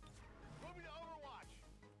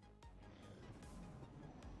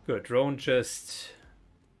 Good, drone just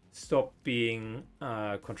stopped being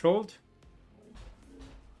controlled.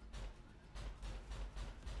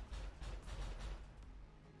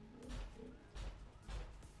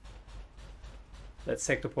 That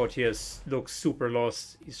SECTOPOD here looks super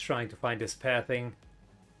lost. He's trying to find his pathing.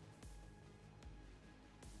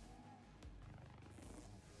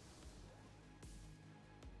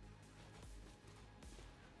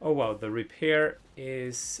 Oh wow, the repair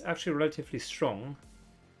is actually relatively strong.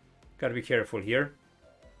 Gotta be careful here.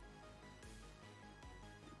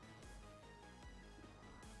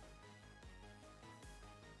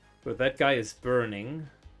 But that guy is burning.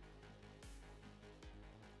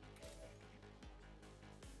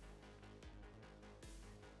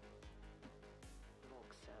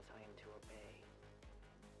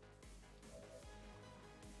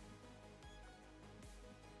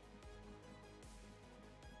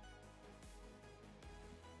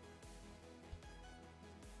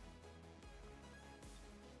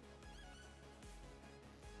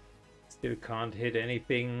 Still can't hit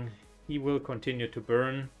anything. He will continue to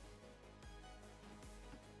burn.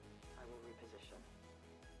 I will reposition.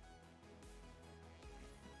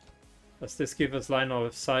 Does this give us line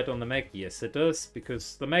of sight on the mech? Yes, it does,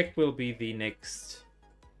 because the mech will be the next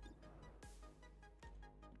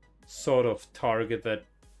sort of target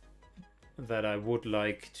that I would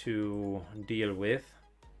like to deal with.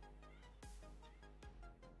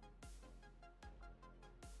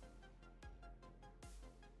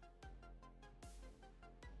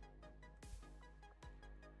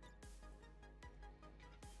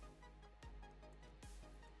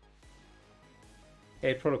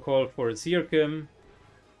 A protocol for Syken.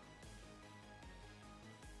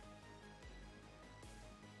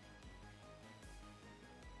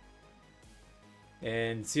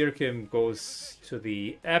 And Syken goes to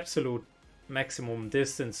the absolute maximum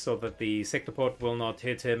distance so that the SECTOPOD will not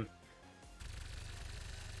hit him.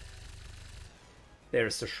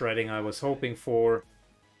 There's the shredding I was hoping for.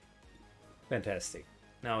 Fantastic.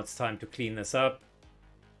 Now it's time to clean this up.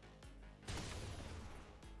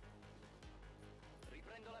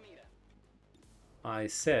 I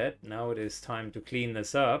said, now it is time to clean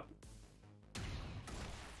this up.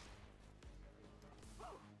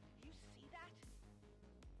 Whoa, you see that?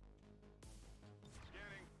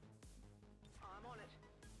 Scanning. I'm on it.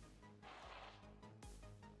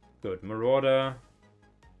 Good, Marauder.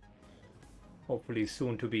 Hopefully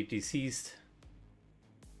soon to be deceased.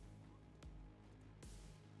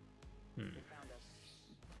 They found us.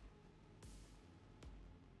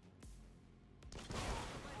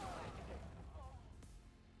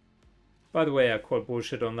 By the way, I call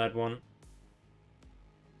bullshit on that one.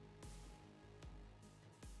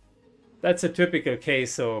 That's a typical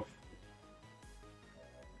case of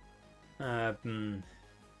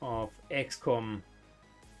XCOM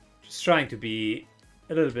just trying to be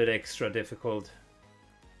a little bit extra difficult.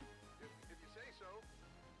 If you say so.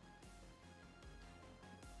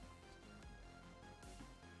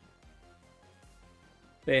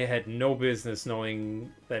 They had no business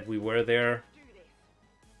knowing that we were there, Do this.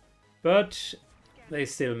 but they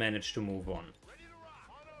still managed to move on. Ready to rock.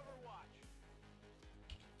 On Overwatch.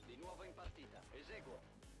 Di nuovo in partita. Eseguo.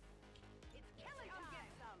 It's killing time. Come get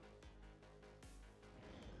some.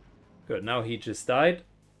 Good, now he just died.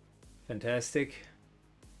 Fantastic.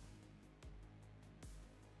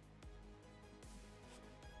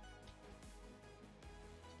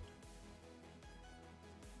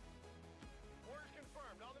 Orders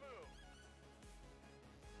confirmed. On the move.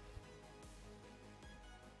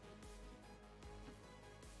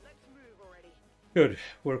 Let's move already. Good,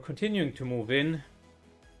 we're continuing to move in.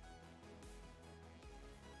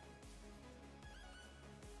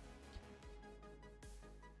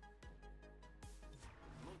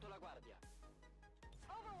 Monto la guardia.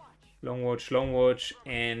 Overwatch. Long watch,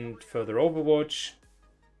 and further Overwatch.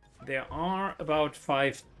 There are about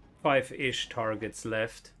five-ish targets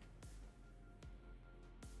left.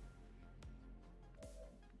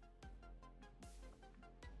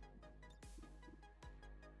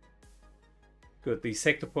 Good, the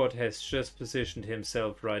SECTOPOD has just positioned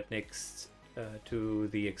himself right next to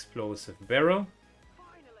the explosive barrel.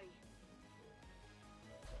 Finally.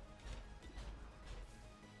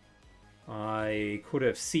 I could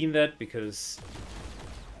have seen that because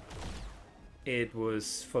it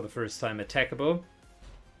was for the first time attackable.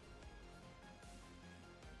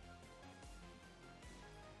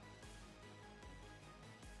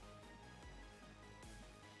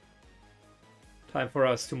 Time for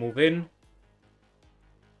us to move in.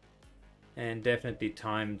 And definitely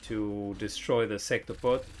time to destroy the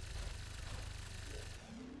SECTOPOD.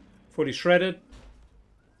 Fully shredded.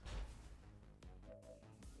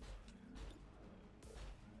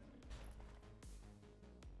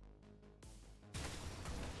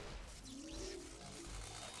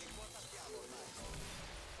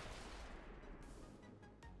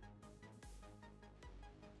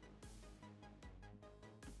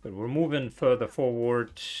 But we're moving further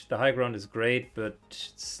forward. The high ground is great, but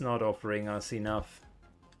it's not offering us enough.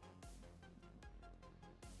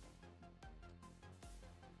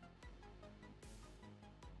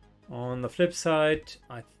 On the flip side,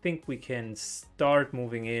 I think we can start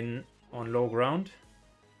moving in on low ground,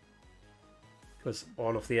 because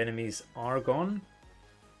all of the enemies are gone.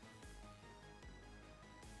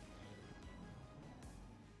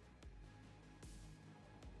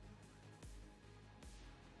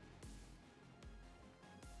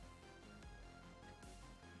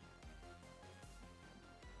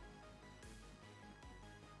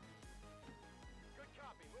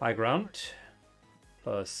 High ground,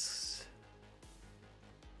 plus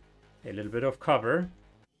a little bit of cover.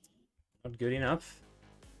 Not good enough.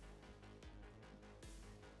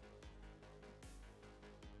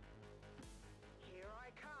 Here I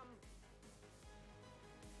come.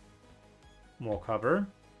 More cover.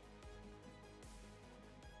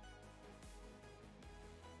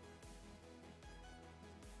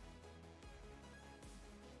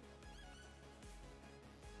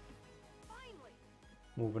 Finally.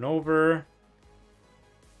 Moving over.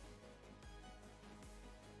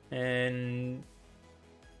 And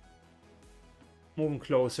moving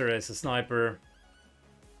closer as a sniper.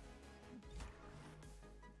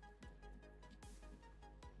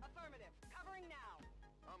 Affirmative. Covering now.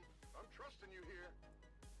 I'm trusting you here.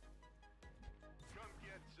 Come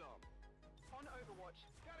get some. On Overwatch.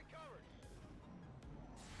 Got it covered.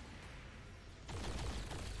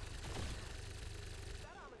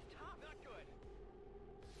 That arm is tough. Not good.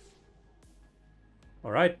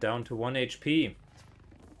 All right, down to 1 HP.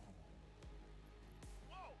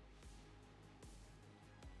 Whoa.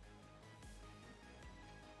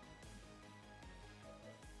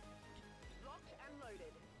 Locked and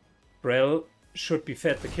loaded. Brel should be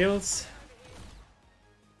fed the kills.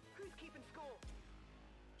 Who's keeping score?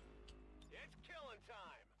 It's killing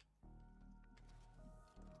time.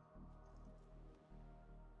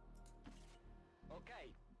 Okay.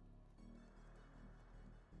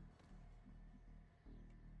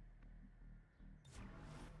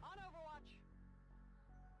 On Overwatch.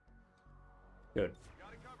 Good.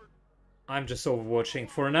 Got it covered. I'm just overwatching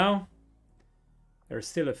for now. There's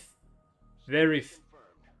still a very... Confirmed.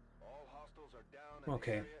 All hostiles are down and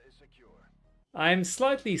Okay. the area is secure. I'm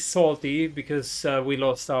slightly salty because we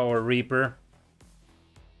lost our Reaper.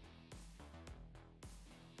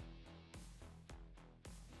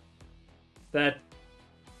 That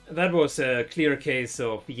was a clear case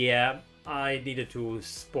of, yeah, I needed to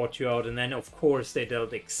spot you out, and then of course they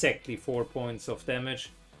dealt exactly 4 points of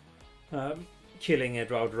damage, killing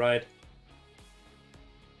it outright.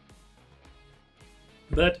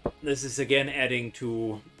 But this is again adding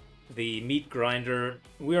to the meat grinder.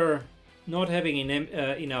 We are not having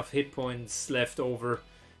enough hit points left over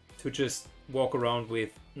to just walk around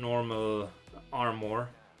with normal armor.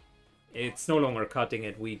 It's no longer cutting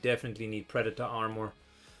it. We definitely need Predator armor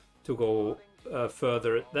to go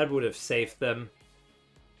further. That would have saved them.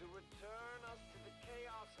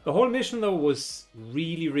 The whole mission though was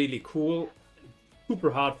really cool.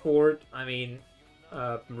 Super hard for it. I mean,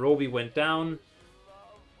 Roby went down,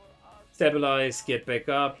 stabilize, get back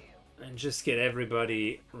up, and just get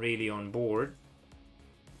everybody really on board.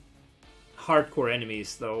 Hardcore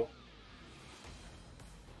enemies though.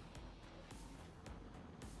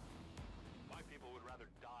 My people would rather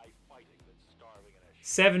die fighting than starving in a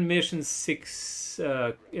 7 missions,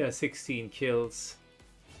 16 kills.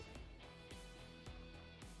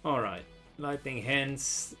 Alright, lightning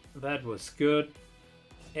hands, that was good.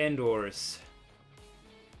 Endors.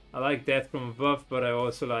 I like death from above, but I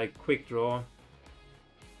also like quick draw.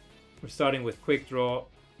 We're starting with quick draw,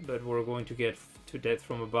 but we're going to get to death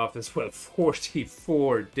from above as well.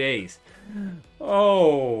 44 days.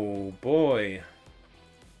 Oh boy.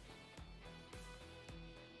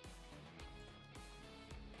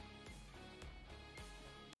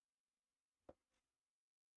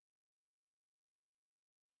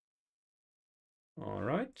 All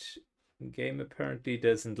right. Game apparently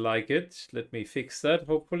doesn't like it. Let me fix that,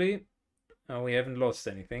 hopefully. We haven't lost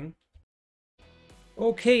anything.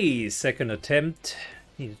 Okay, second attempt.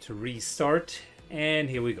 Needed to restart. And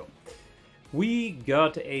here we go. We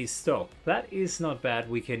got a stock. That is not bad.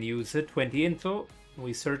 We can use it. 20 intel.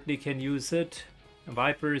 We certainly can use it.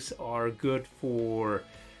 Vipers are good for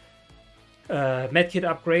medkit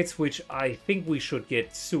upgrades, which I think we should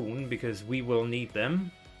get soon because we will need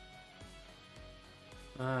them.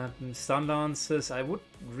 Stun lances. I would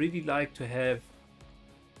really like to have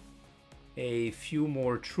a few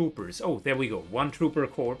more troopers. Oh, there we go. 1 trooper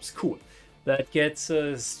corpse. Cool. That gets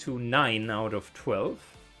us to 9 out of 12.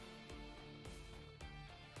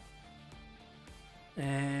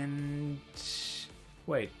 And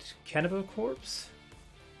wait, cannibal corpse?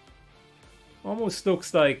 Almost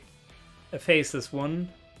looks like a faceless one,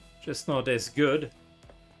 just not as good.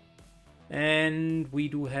 And we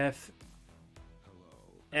do have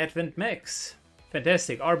Advent Max.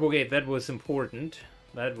 Fantastic. Arbogate, that was important.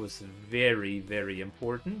 That was very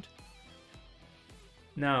important.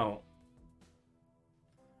 Now,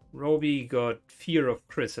 Roby got Fear of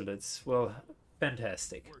Chrysalids. Well,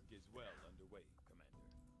 fantastic. work is well underway,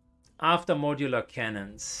 Commander. After modular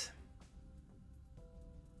cannons,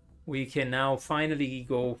 we can now finally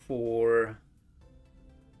go for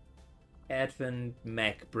Advent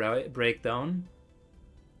Mech breakdown.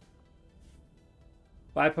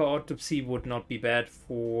 Viper Autopsy would not be bad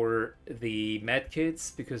for the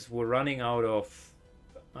medkits because we're running out of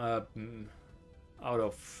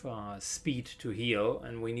speed to heal,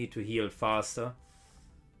 and we need to heal faster.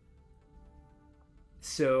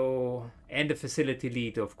 So, and the facility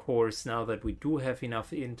lead, of course, now that we do have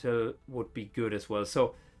enough intel, would be good as well.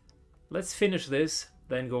 So let's finish this,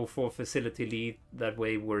 then go for facility lead. That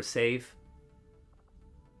way we're safe.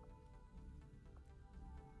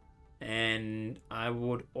 And I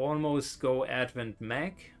would almost go Advent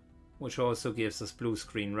Mech, which also gives us blue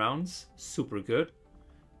screen rounds. Super good.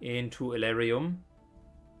 Into Elerium.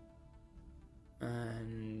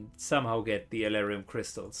 And somehow get the Elerium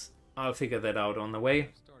crystals. I'll figure that out on the way.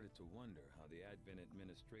 I've started to wonder how the Advent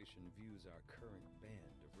administration views our current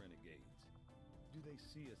band of renegades. Do they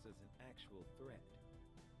see us as an actual threat,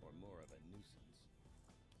 or more of a nuisance?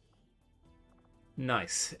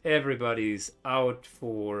 Nice. Everybody's out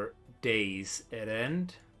for days at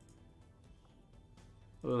end.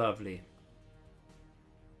 Lovely.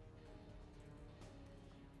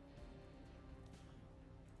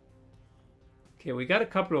 Okay, we got a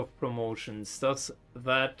couple of promotions. Does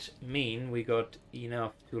that mean we got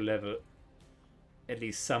enough to level at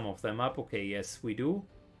least some of them up? Okay, yes, we do.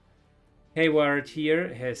 Hayward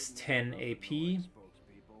here has 10 AP.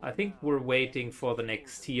 I think we're waiting for the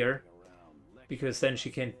next tier, because then she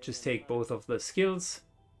can just take both of the skills.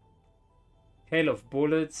 Hail of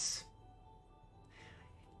Bullets.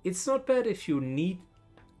 It's not bad if you need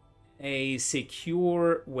a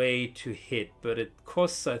secure way to hit, but it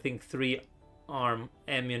costs, I think, 3 arm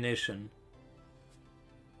ammunition.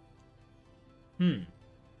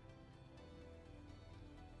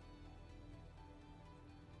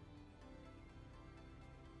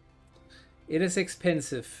 It is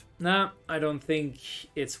expensive. Nah, I don't think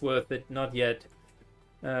it's worth it. Not yet.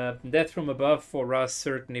 Death from above for us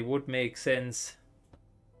certainly would make sense.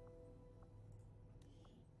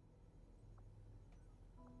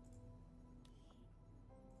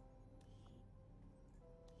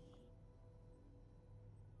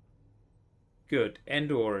 Good.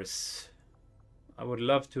 Endors. I would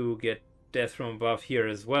love to get death from above here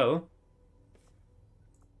as well.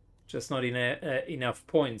 Just not enough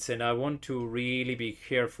points, and I want to really be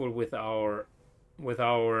careful with our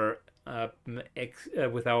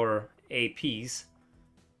APs.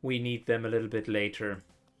 We need them a little bit later.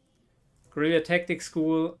 Guerrilla Tactics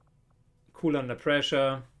School, cool under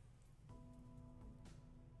pressure.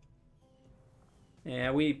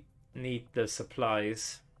 Yeah, we need the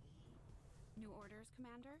supplies. New orders,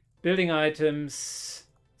 Commander? Building items,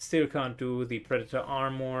 still can't do the Predator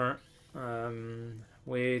armor,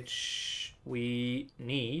 which we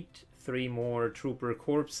need 3 more trooper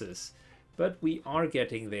corpses. But we are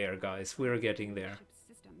getting there, guys. We're getting there.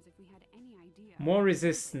 Systems, if we had any idea. More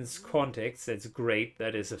resistance contacts. That's great.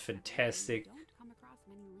 That is a fantastic Don't come across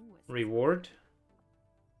many linguists. reward.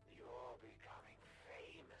 You're becoming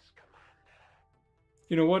famous, Commander.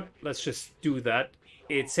 You know what? Let's just do that.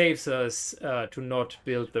 It saves us to not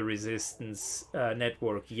build the resistance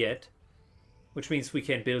network yet, which means we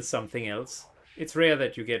can build something else. It's rare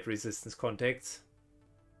that you get resistance contacts.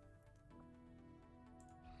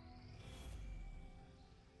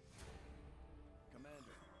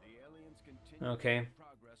 Commander, the aliens continue Okay.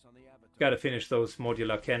 progress on the Avatar. Gotta finish those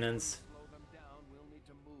modular cannons. Slow them down, we'll need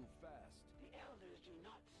to move fast. The elders do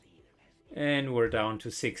not see them as And we're down to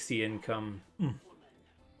 60 income. woman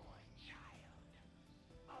or child.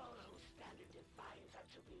 All whose standard defines us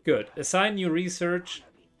to be Good. Assign new research.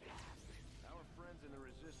 Our friends in the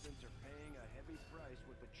Resistance are paying a heavy price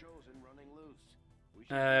with the Chosen running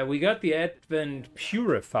loose. We got the Advent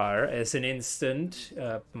Purifier as an instant.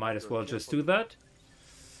 Might as well just do that.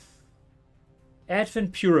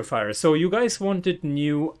 Advent Purifier. So you guys wanted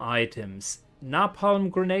new items. Napalm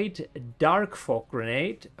Grenade, Dark Fog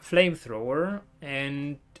Grenade, Flamethrower,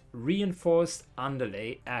 and Reinforced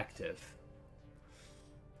Underlay active.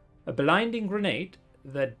 A Blinding Grenade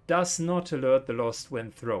that does not alert the lost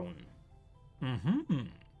when thrown.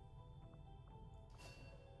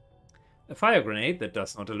 A Fire Grenade that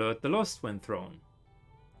does not alert the lost when thrown.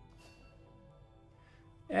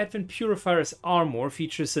 Advent Purifier's armor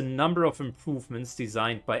features a number of improvements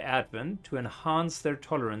designed by Advent to enhance their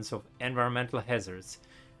tolerance of environmental hazards.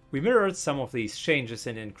 We mirrored some of these changes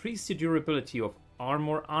and increased the durability of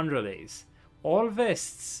armor underlays. All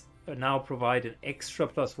vests now provide an extra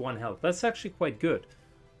 +1 health. That's actually quite good.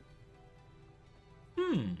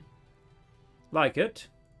 Like it.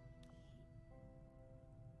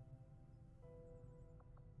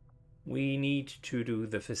 We need to do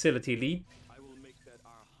the facility lead I will make that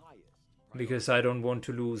our highest. because I don't want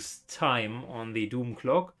to lose time on the Doom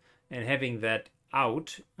Clock, and having that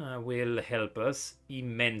out will help us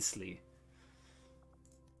immensely.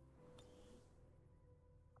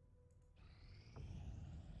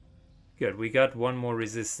 Good, we got 1 more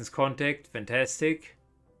resistance contact. Fantastic.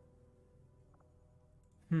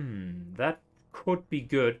 That could be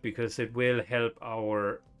good because it will help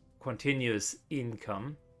our continuous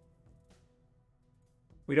income.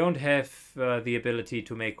 We don't have the ability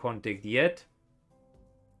to make contact yet.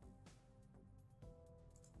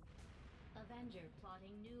 Avenger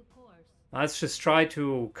plotting new course. Let's just try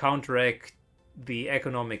to counteract the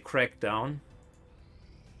economic crackdown.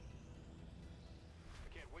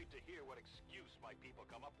 I can't wait to hear what excuse my people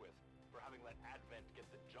come up with for having let Advent get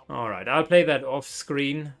the jump. Alright, I'll play that off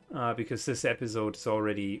screen because this episode is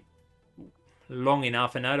already long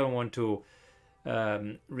enough and I don't want to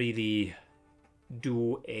really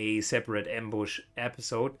do a separate ambush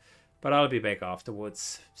episode, but I'll be back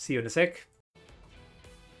afterwards. See you in a sec.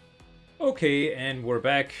 Okay, and we're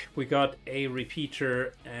back. We got a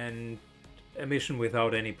repeater and a mission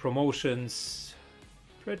without any promotions.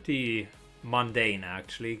 Pretty mundane,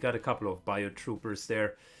 actually. Got a couple of biotroopers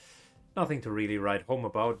there. Nothing to really write home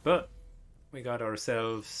about, but we got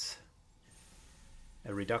ourselves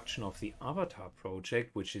a reduction of the Avatar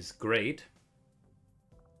project, which is great.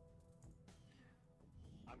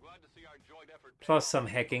 I'm glad to see our joint effort pay Plus off. some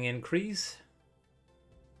hacking increase,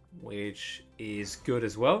 which is good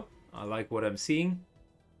as well. I like what I'm seeing.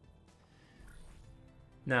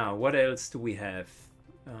 Now, what else do we have?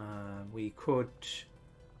 We could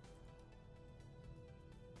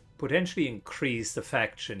potentially increase the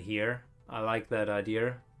faction here. I like that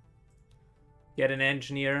idea. Get an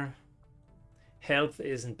engineer. Health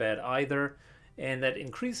isn't bad either. And that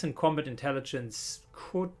increase in combat intelligence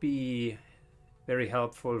could be very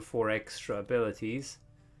helpful for extra abilities.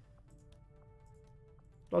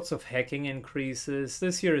 Lots of hacking increases.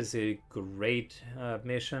 This year is a great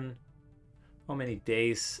mission. How many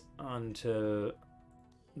days until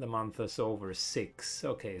the month is over? 6.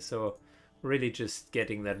 Okay, so really just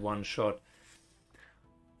getting that one shot.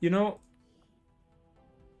 You know,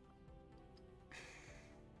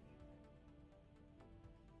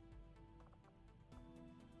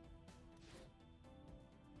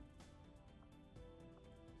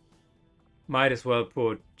 Might as well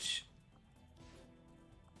put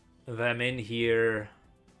them in here.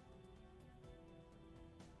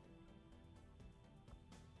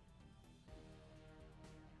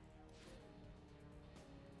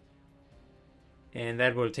 And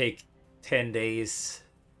that will take 10 days.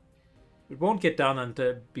 It won't get done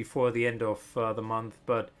until before the end of the month,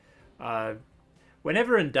 but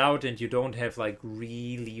whenever in doubt and you don't have like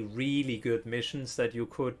really good missions that you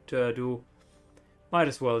could do, might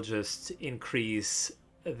as well just increase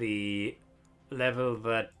the level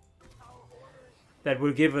that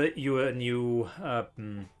will give you a new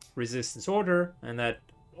resistance order, and that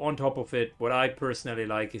on top of it, what I personally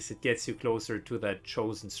like is it gets you closer to that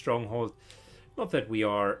chosen stronghold. Not that we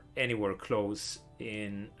are anywhere close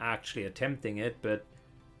in actually attempting it, but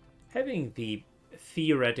having the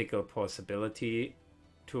theoretical possibility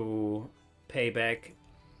to pay back,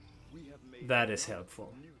 that is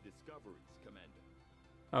helpful.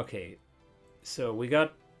 Okay, so we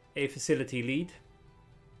got a facility lead.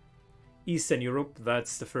 Eastern Europe,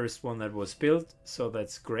 that's the first one that was built, so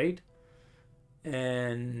that's great.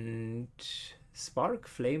 And Spark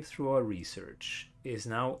Flamethrower research is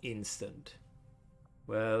now instant.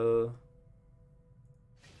 Well,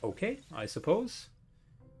 okay, I suppose.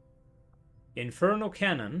 Inferno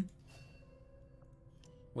Cannon,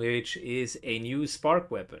 which is a new spark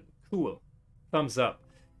weapon. Cool. Thumbs up.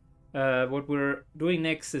 What we're doing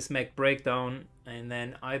next is mech breakdown, and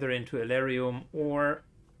then either into Elerium or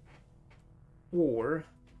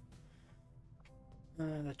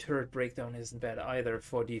the turret breakdown isn't bad either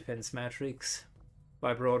for defense matrix.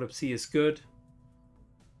 Viper Autopsy is good.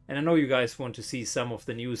 And I know you guys want to see some of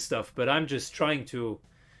the new stuff, but I'm just trying to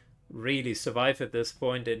really survive at this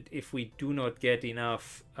point, and if we do not get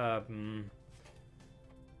enough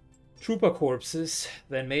trooper corpses,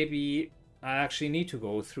 then maybe I actually need to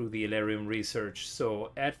go through the Elerium research.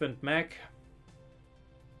 So Advent Mech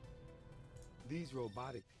These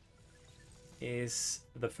robotic is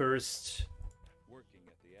the first working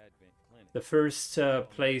at the Advent clinic.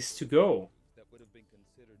 place to go. That would have been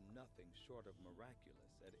considered nothing short of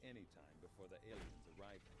miraculous at any time before the aliens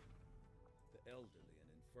arriving. The elderly and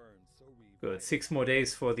infirm so Good. 6 more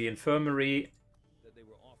days for the infirmary. that they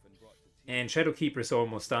were often brought to tears. And Shadowkeeper is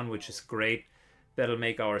almost done, which is great. That'll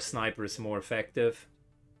make our snipers more effective.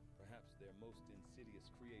 Perhaps their most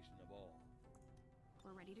insidious creation of all.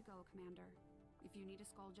 We're ready to go, Commander. If you need a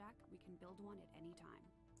skulljack, we can build one at any time.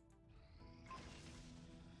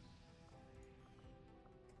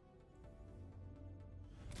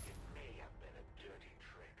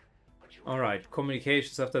 Alright,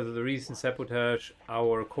 communications after the recent sabotage.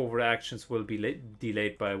 Our covert actions will be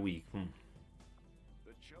delayed by a week.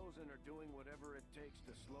 The Chosen are doing whatever it takes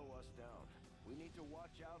to slow us down. We need to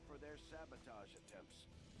watch out for their sabotage attempts.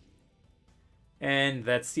 And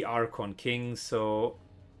that's the Archon King, so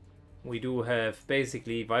we do have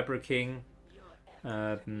basically Viper King,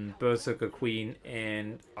 Berserker Queen,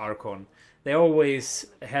 and Archon. They always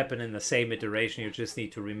happen in the same iteration, you just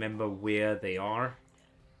need to remember where they are.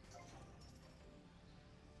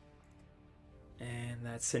 And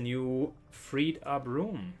that's a new freed up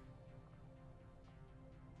room.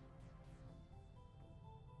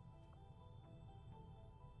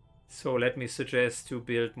 So let me suggest to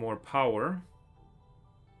build more power.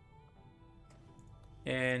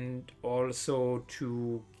 And also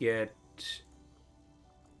to get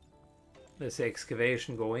this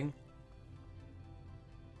excavation going.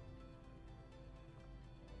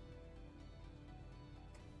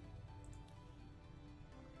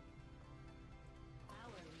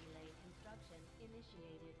 Power relay construction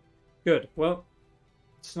initiated. Good. Well,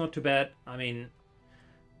 it's not too bad. I mean,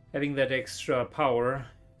 having that extra power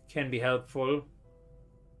can be helpful.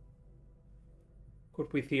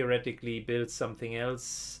 Could we theoretically build something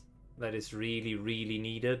else that is really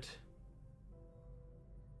needed?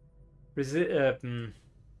 We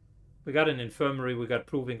got an infirmary, we got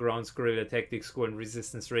proving grounds, guerrilla tactics school, and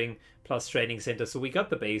resistance ring, plus training center. So we got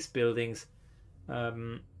the base buildings.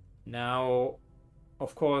 Now,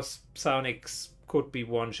 of course, psionics could be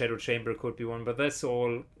one, shadow chamber could be one, but that's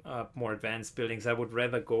all more advanced buildings. I would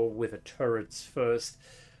rather go with the turrets first.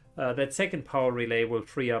 That second power relay will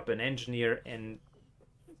free up an engineer and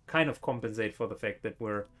kind of compensate for the fact that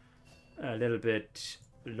we're a little bit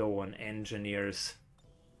low on engineers.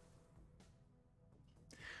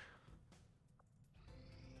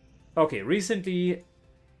 Okay, recently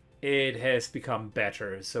it has become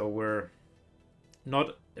better, so we're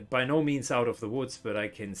not by no means out of the woods, but I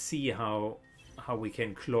can see how we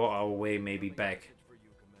can claw our way maybe back. For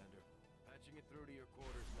you, Commander. Patching it through to your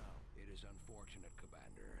quarters now. It is unfortunate,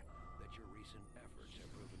 Commander, that your recent efforts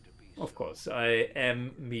have proven to be Of course, I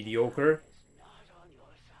am mediocre.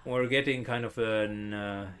 we're getting kind of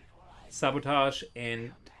an sabotage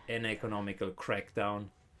and an economical crackdown.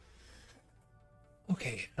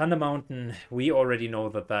 Okay, Thunder Mountain, we already know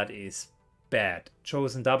that that is bad.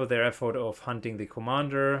 Chosen double their effort of hunting the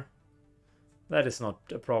commander. That is not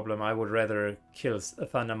a problem. I would rather kill a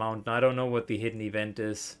Thunder Mountain. I don't know what the hidden event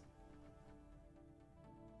is.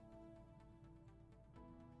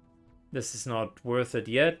 This is not worth it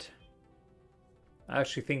yet. I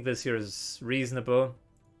actually think this here is reasonable.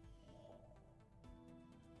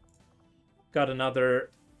 Got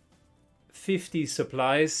another 50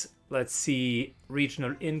 supplies. Let's see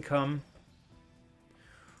regional income.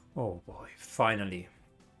 Oh boy, finally.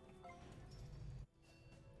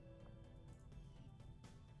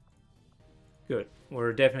 Good.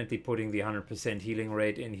 We're definitely putting the 100% healing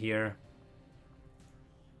rate in here.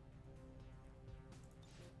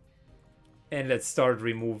 And let's start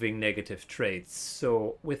removing negative traits.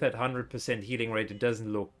 So with that 100% healing rate, it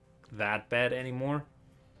doesn't look that bad anymore.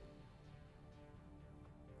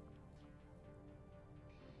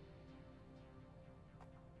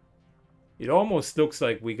 It almost looks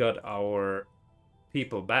like we got our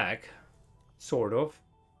people back, sort of.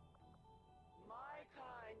 My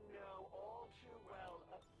kind know all too well.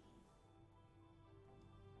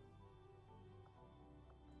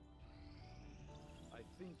 I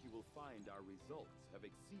think you will find our results have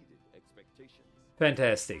exceeded expectations.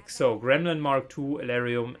 Fantastic. So Gremlin Mark II,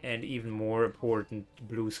 Elerium, and even more important,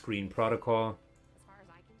 blue screen protocol. As far as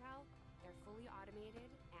I can tell, they're fully automated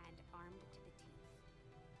and armed to the teeth.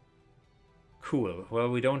 Cool. Well,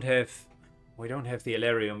 we don't have the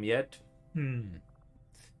Elerium yet.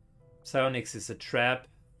 Psionics is a trap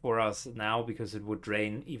for us now because it would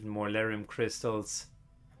drain even more Elerium crystals.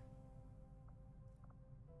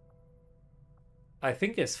 I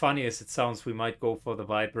think, as funny as it sounds, we might go for the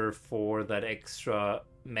Viper for that extra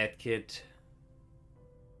medkit.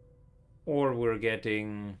 Or we're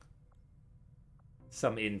getting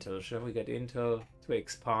some intel. Shall we get intel to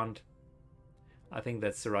expand? I think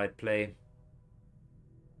that's the right play.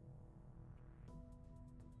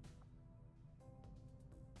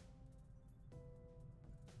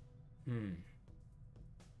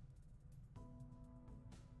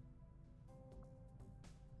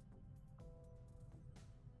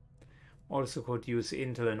 Also could use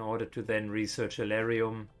intel in order to then research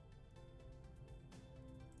Elerium.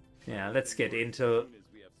 Yeah, let's get intel.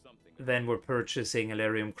 Then we're purchasing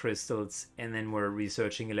Elerium crystals, and then we're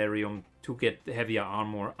researching Elerium to get heavier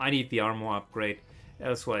armor. I need the armor upgrade,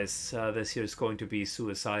 elsewise this here is going to be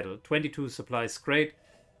suicidal. 22 supplies, great.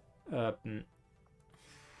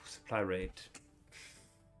 Supply rate.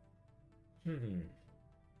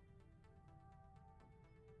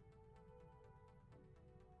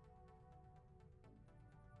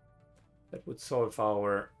 That would solve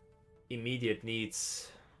our immediate needs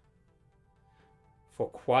for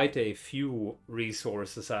quite a few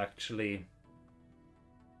resources, actually.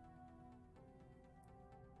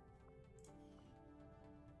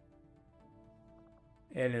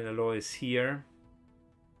 Alien alloy is here.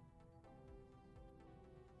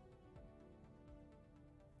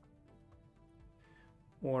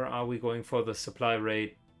 Or are we going for the supply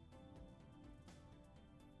rate?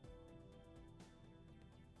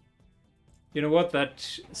 You know what?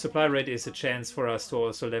 That supply rate is a chance for us to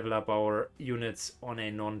also level up our units on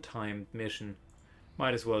a non-timed mission.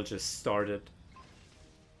 Might as well just start it.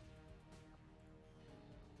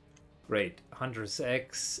 Great. Hunter's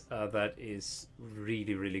X. That is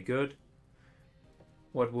really, really good.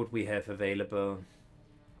 What would we have available?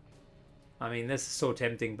 I mean, this is so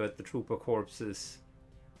tempting, but the Trooper Corpses...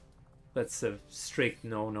 That's a strict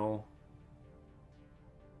no-no.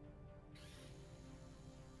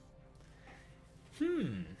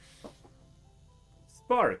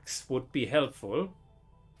 Sparks would be helpful.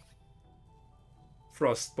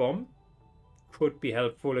 Frost Bomb could be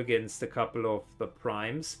helpful against a couple of the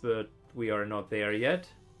primes, but we are not there yet.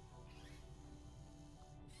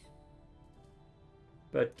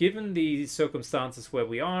 But given the circumstances where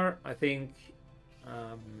we are, I think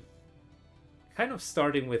kind of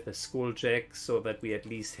starting with a Skulljack so that we at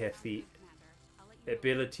least have the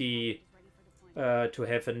ability to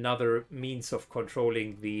have another means of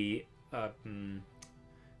controlling the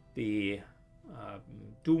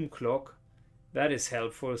Doom Clock. That is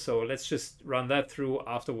helpful, so let's just run that through.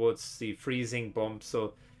 Afterwards the freezing bomb,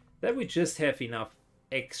 so that we just have enough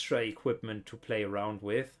extra equipment to play around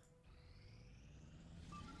with.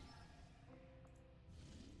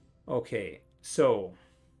 Okay, so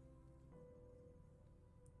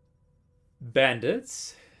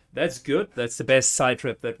bandits, that's good. That's the best side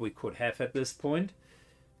trip that we could have at this point,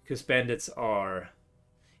 because bandits are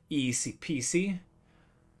easy peasy.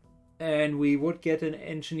 And we would get an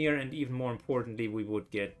engineer, and even more importantly, we would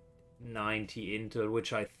get 90 intel,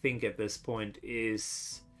 which I think at this point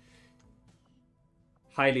is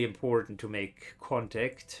highly important to make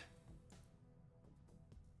contact.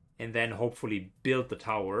 And then hopefully build the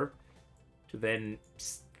tower to then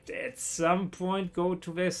at some point go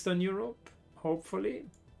to Western Europe, hopefully.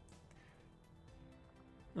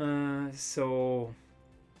 So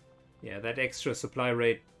yeah, that extra supply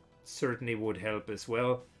rate certainly would help as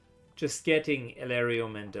well. Just getting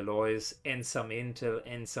Elerium and alloys and some intel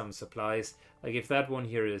and some supplies. Like if that one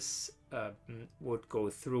here is would go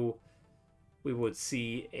through, we would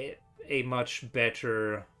see a much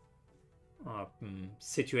better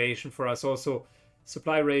situation for us. Also,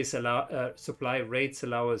 supply rates allow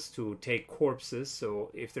us to take corpses. So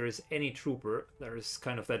if there is any trooper, there is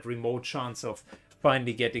kind of that remote chance of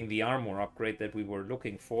finally getting the armor upgrade that we were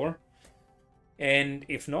looking for. And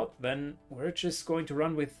if not, then we're just going to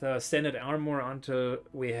run with standard armor until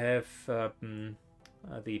we have the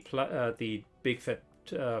big fat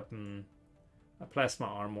plasma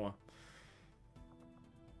armor.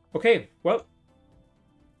 Okay, well,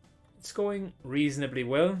 it's going reasonably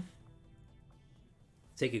well.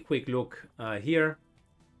 Take a quick look here.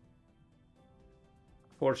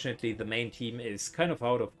 Fortunately, the main team is kind of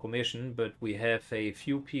out of commission, but we have a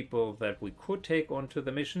few people that we could take onto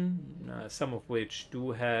the mission, some of which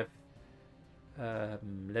do have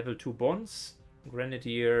level 2 bonds.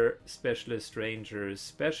 Grenadier, Specialist, Ranger,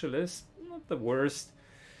 Specialist. Not the worst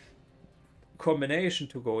combination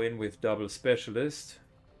to go in with double Specialist.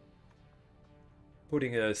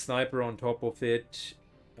 Putting a Sniper on top of it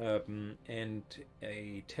and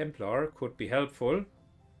a Templar could be helpful.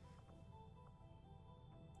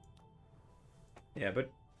 Yeah,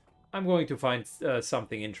 but I'm going to find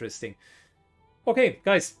something interesting. Okay,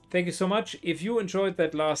 guys, thank you so much. If you enjoyed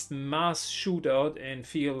that last mass shootout and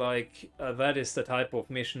feel like that is the type of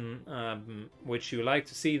mission which you like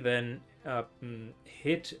to see, then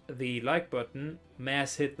hit the like button,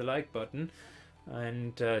 hit the like button,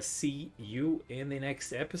 and see you in the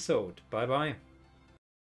next episode. Bye-bye.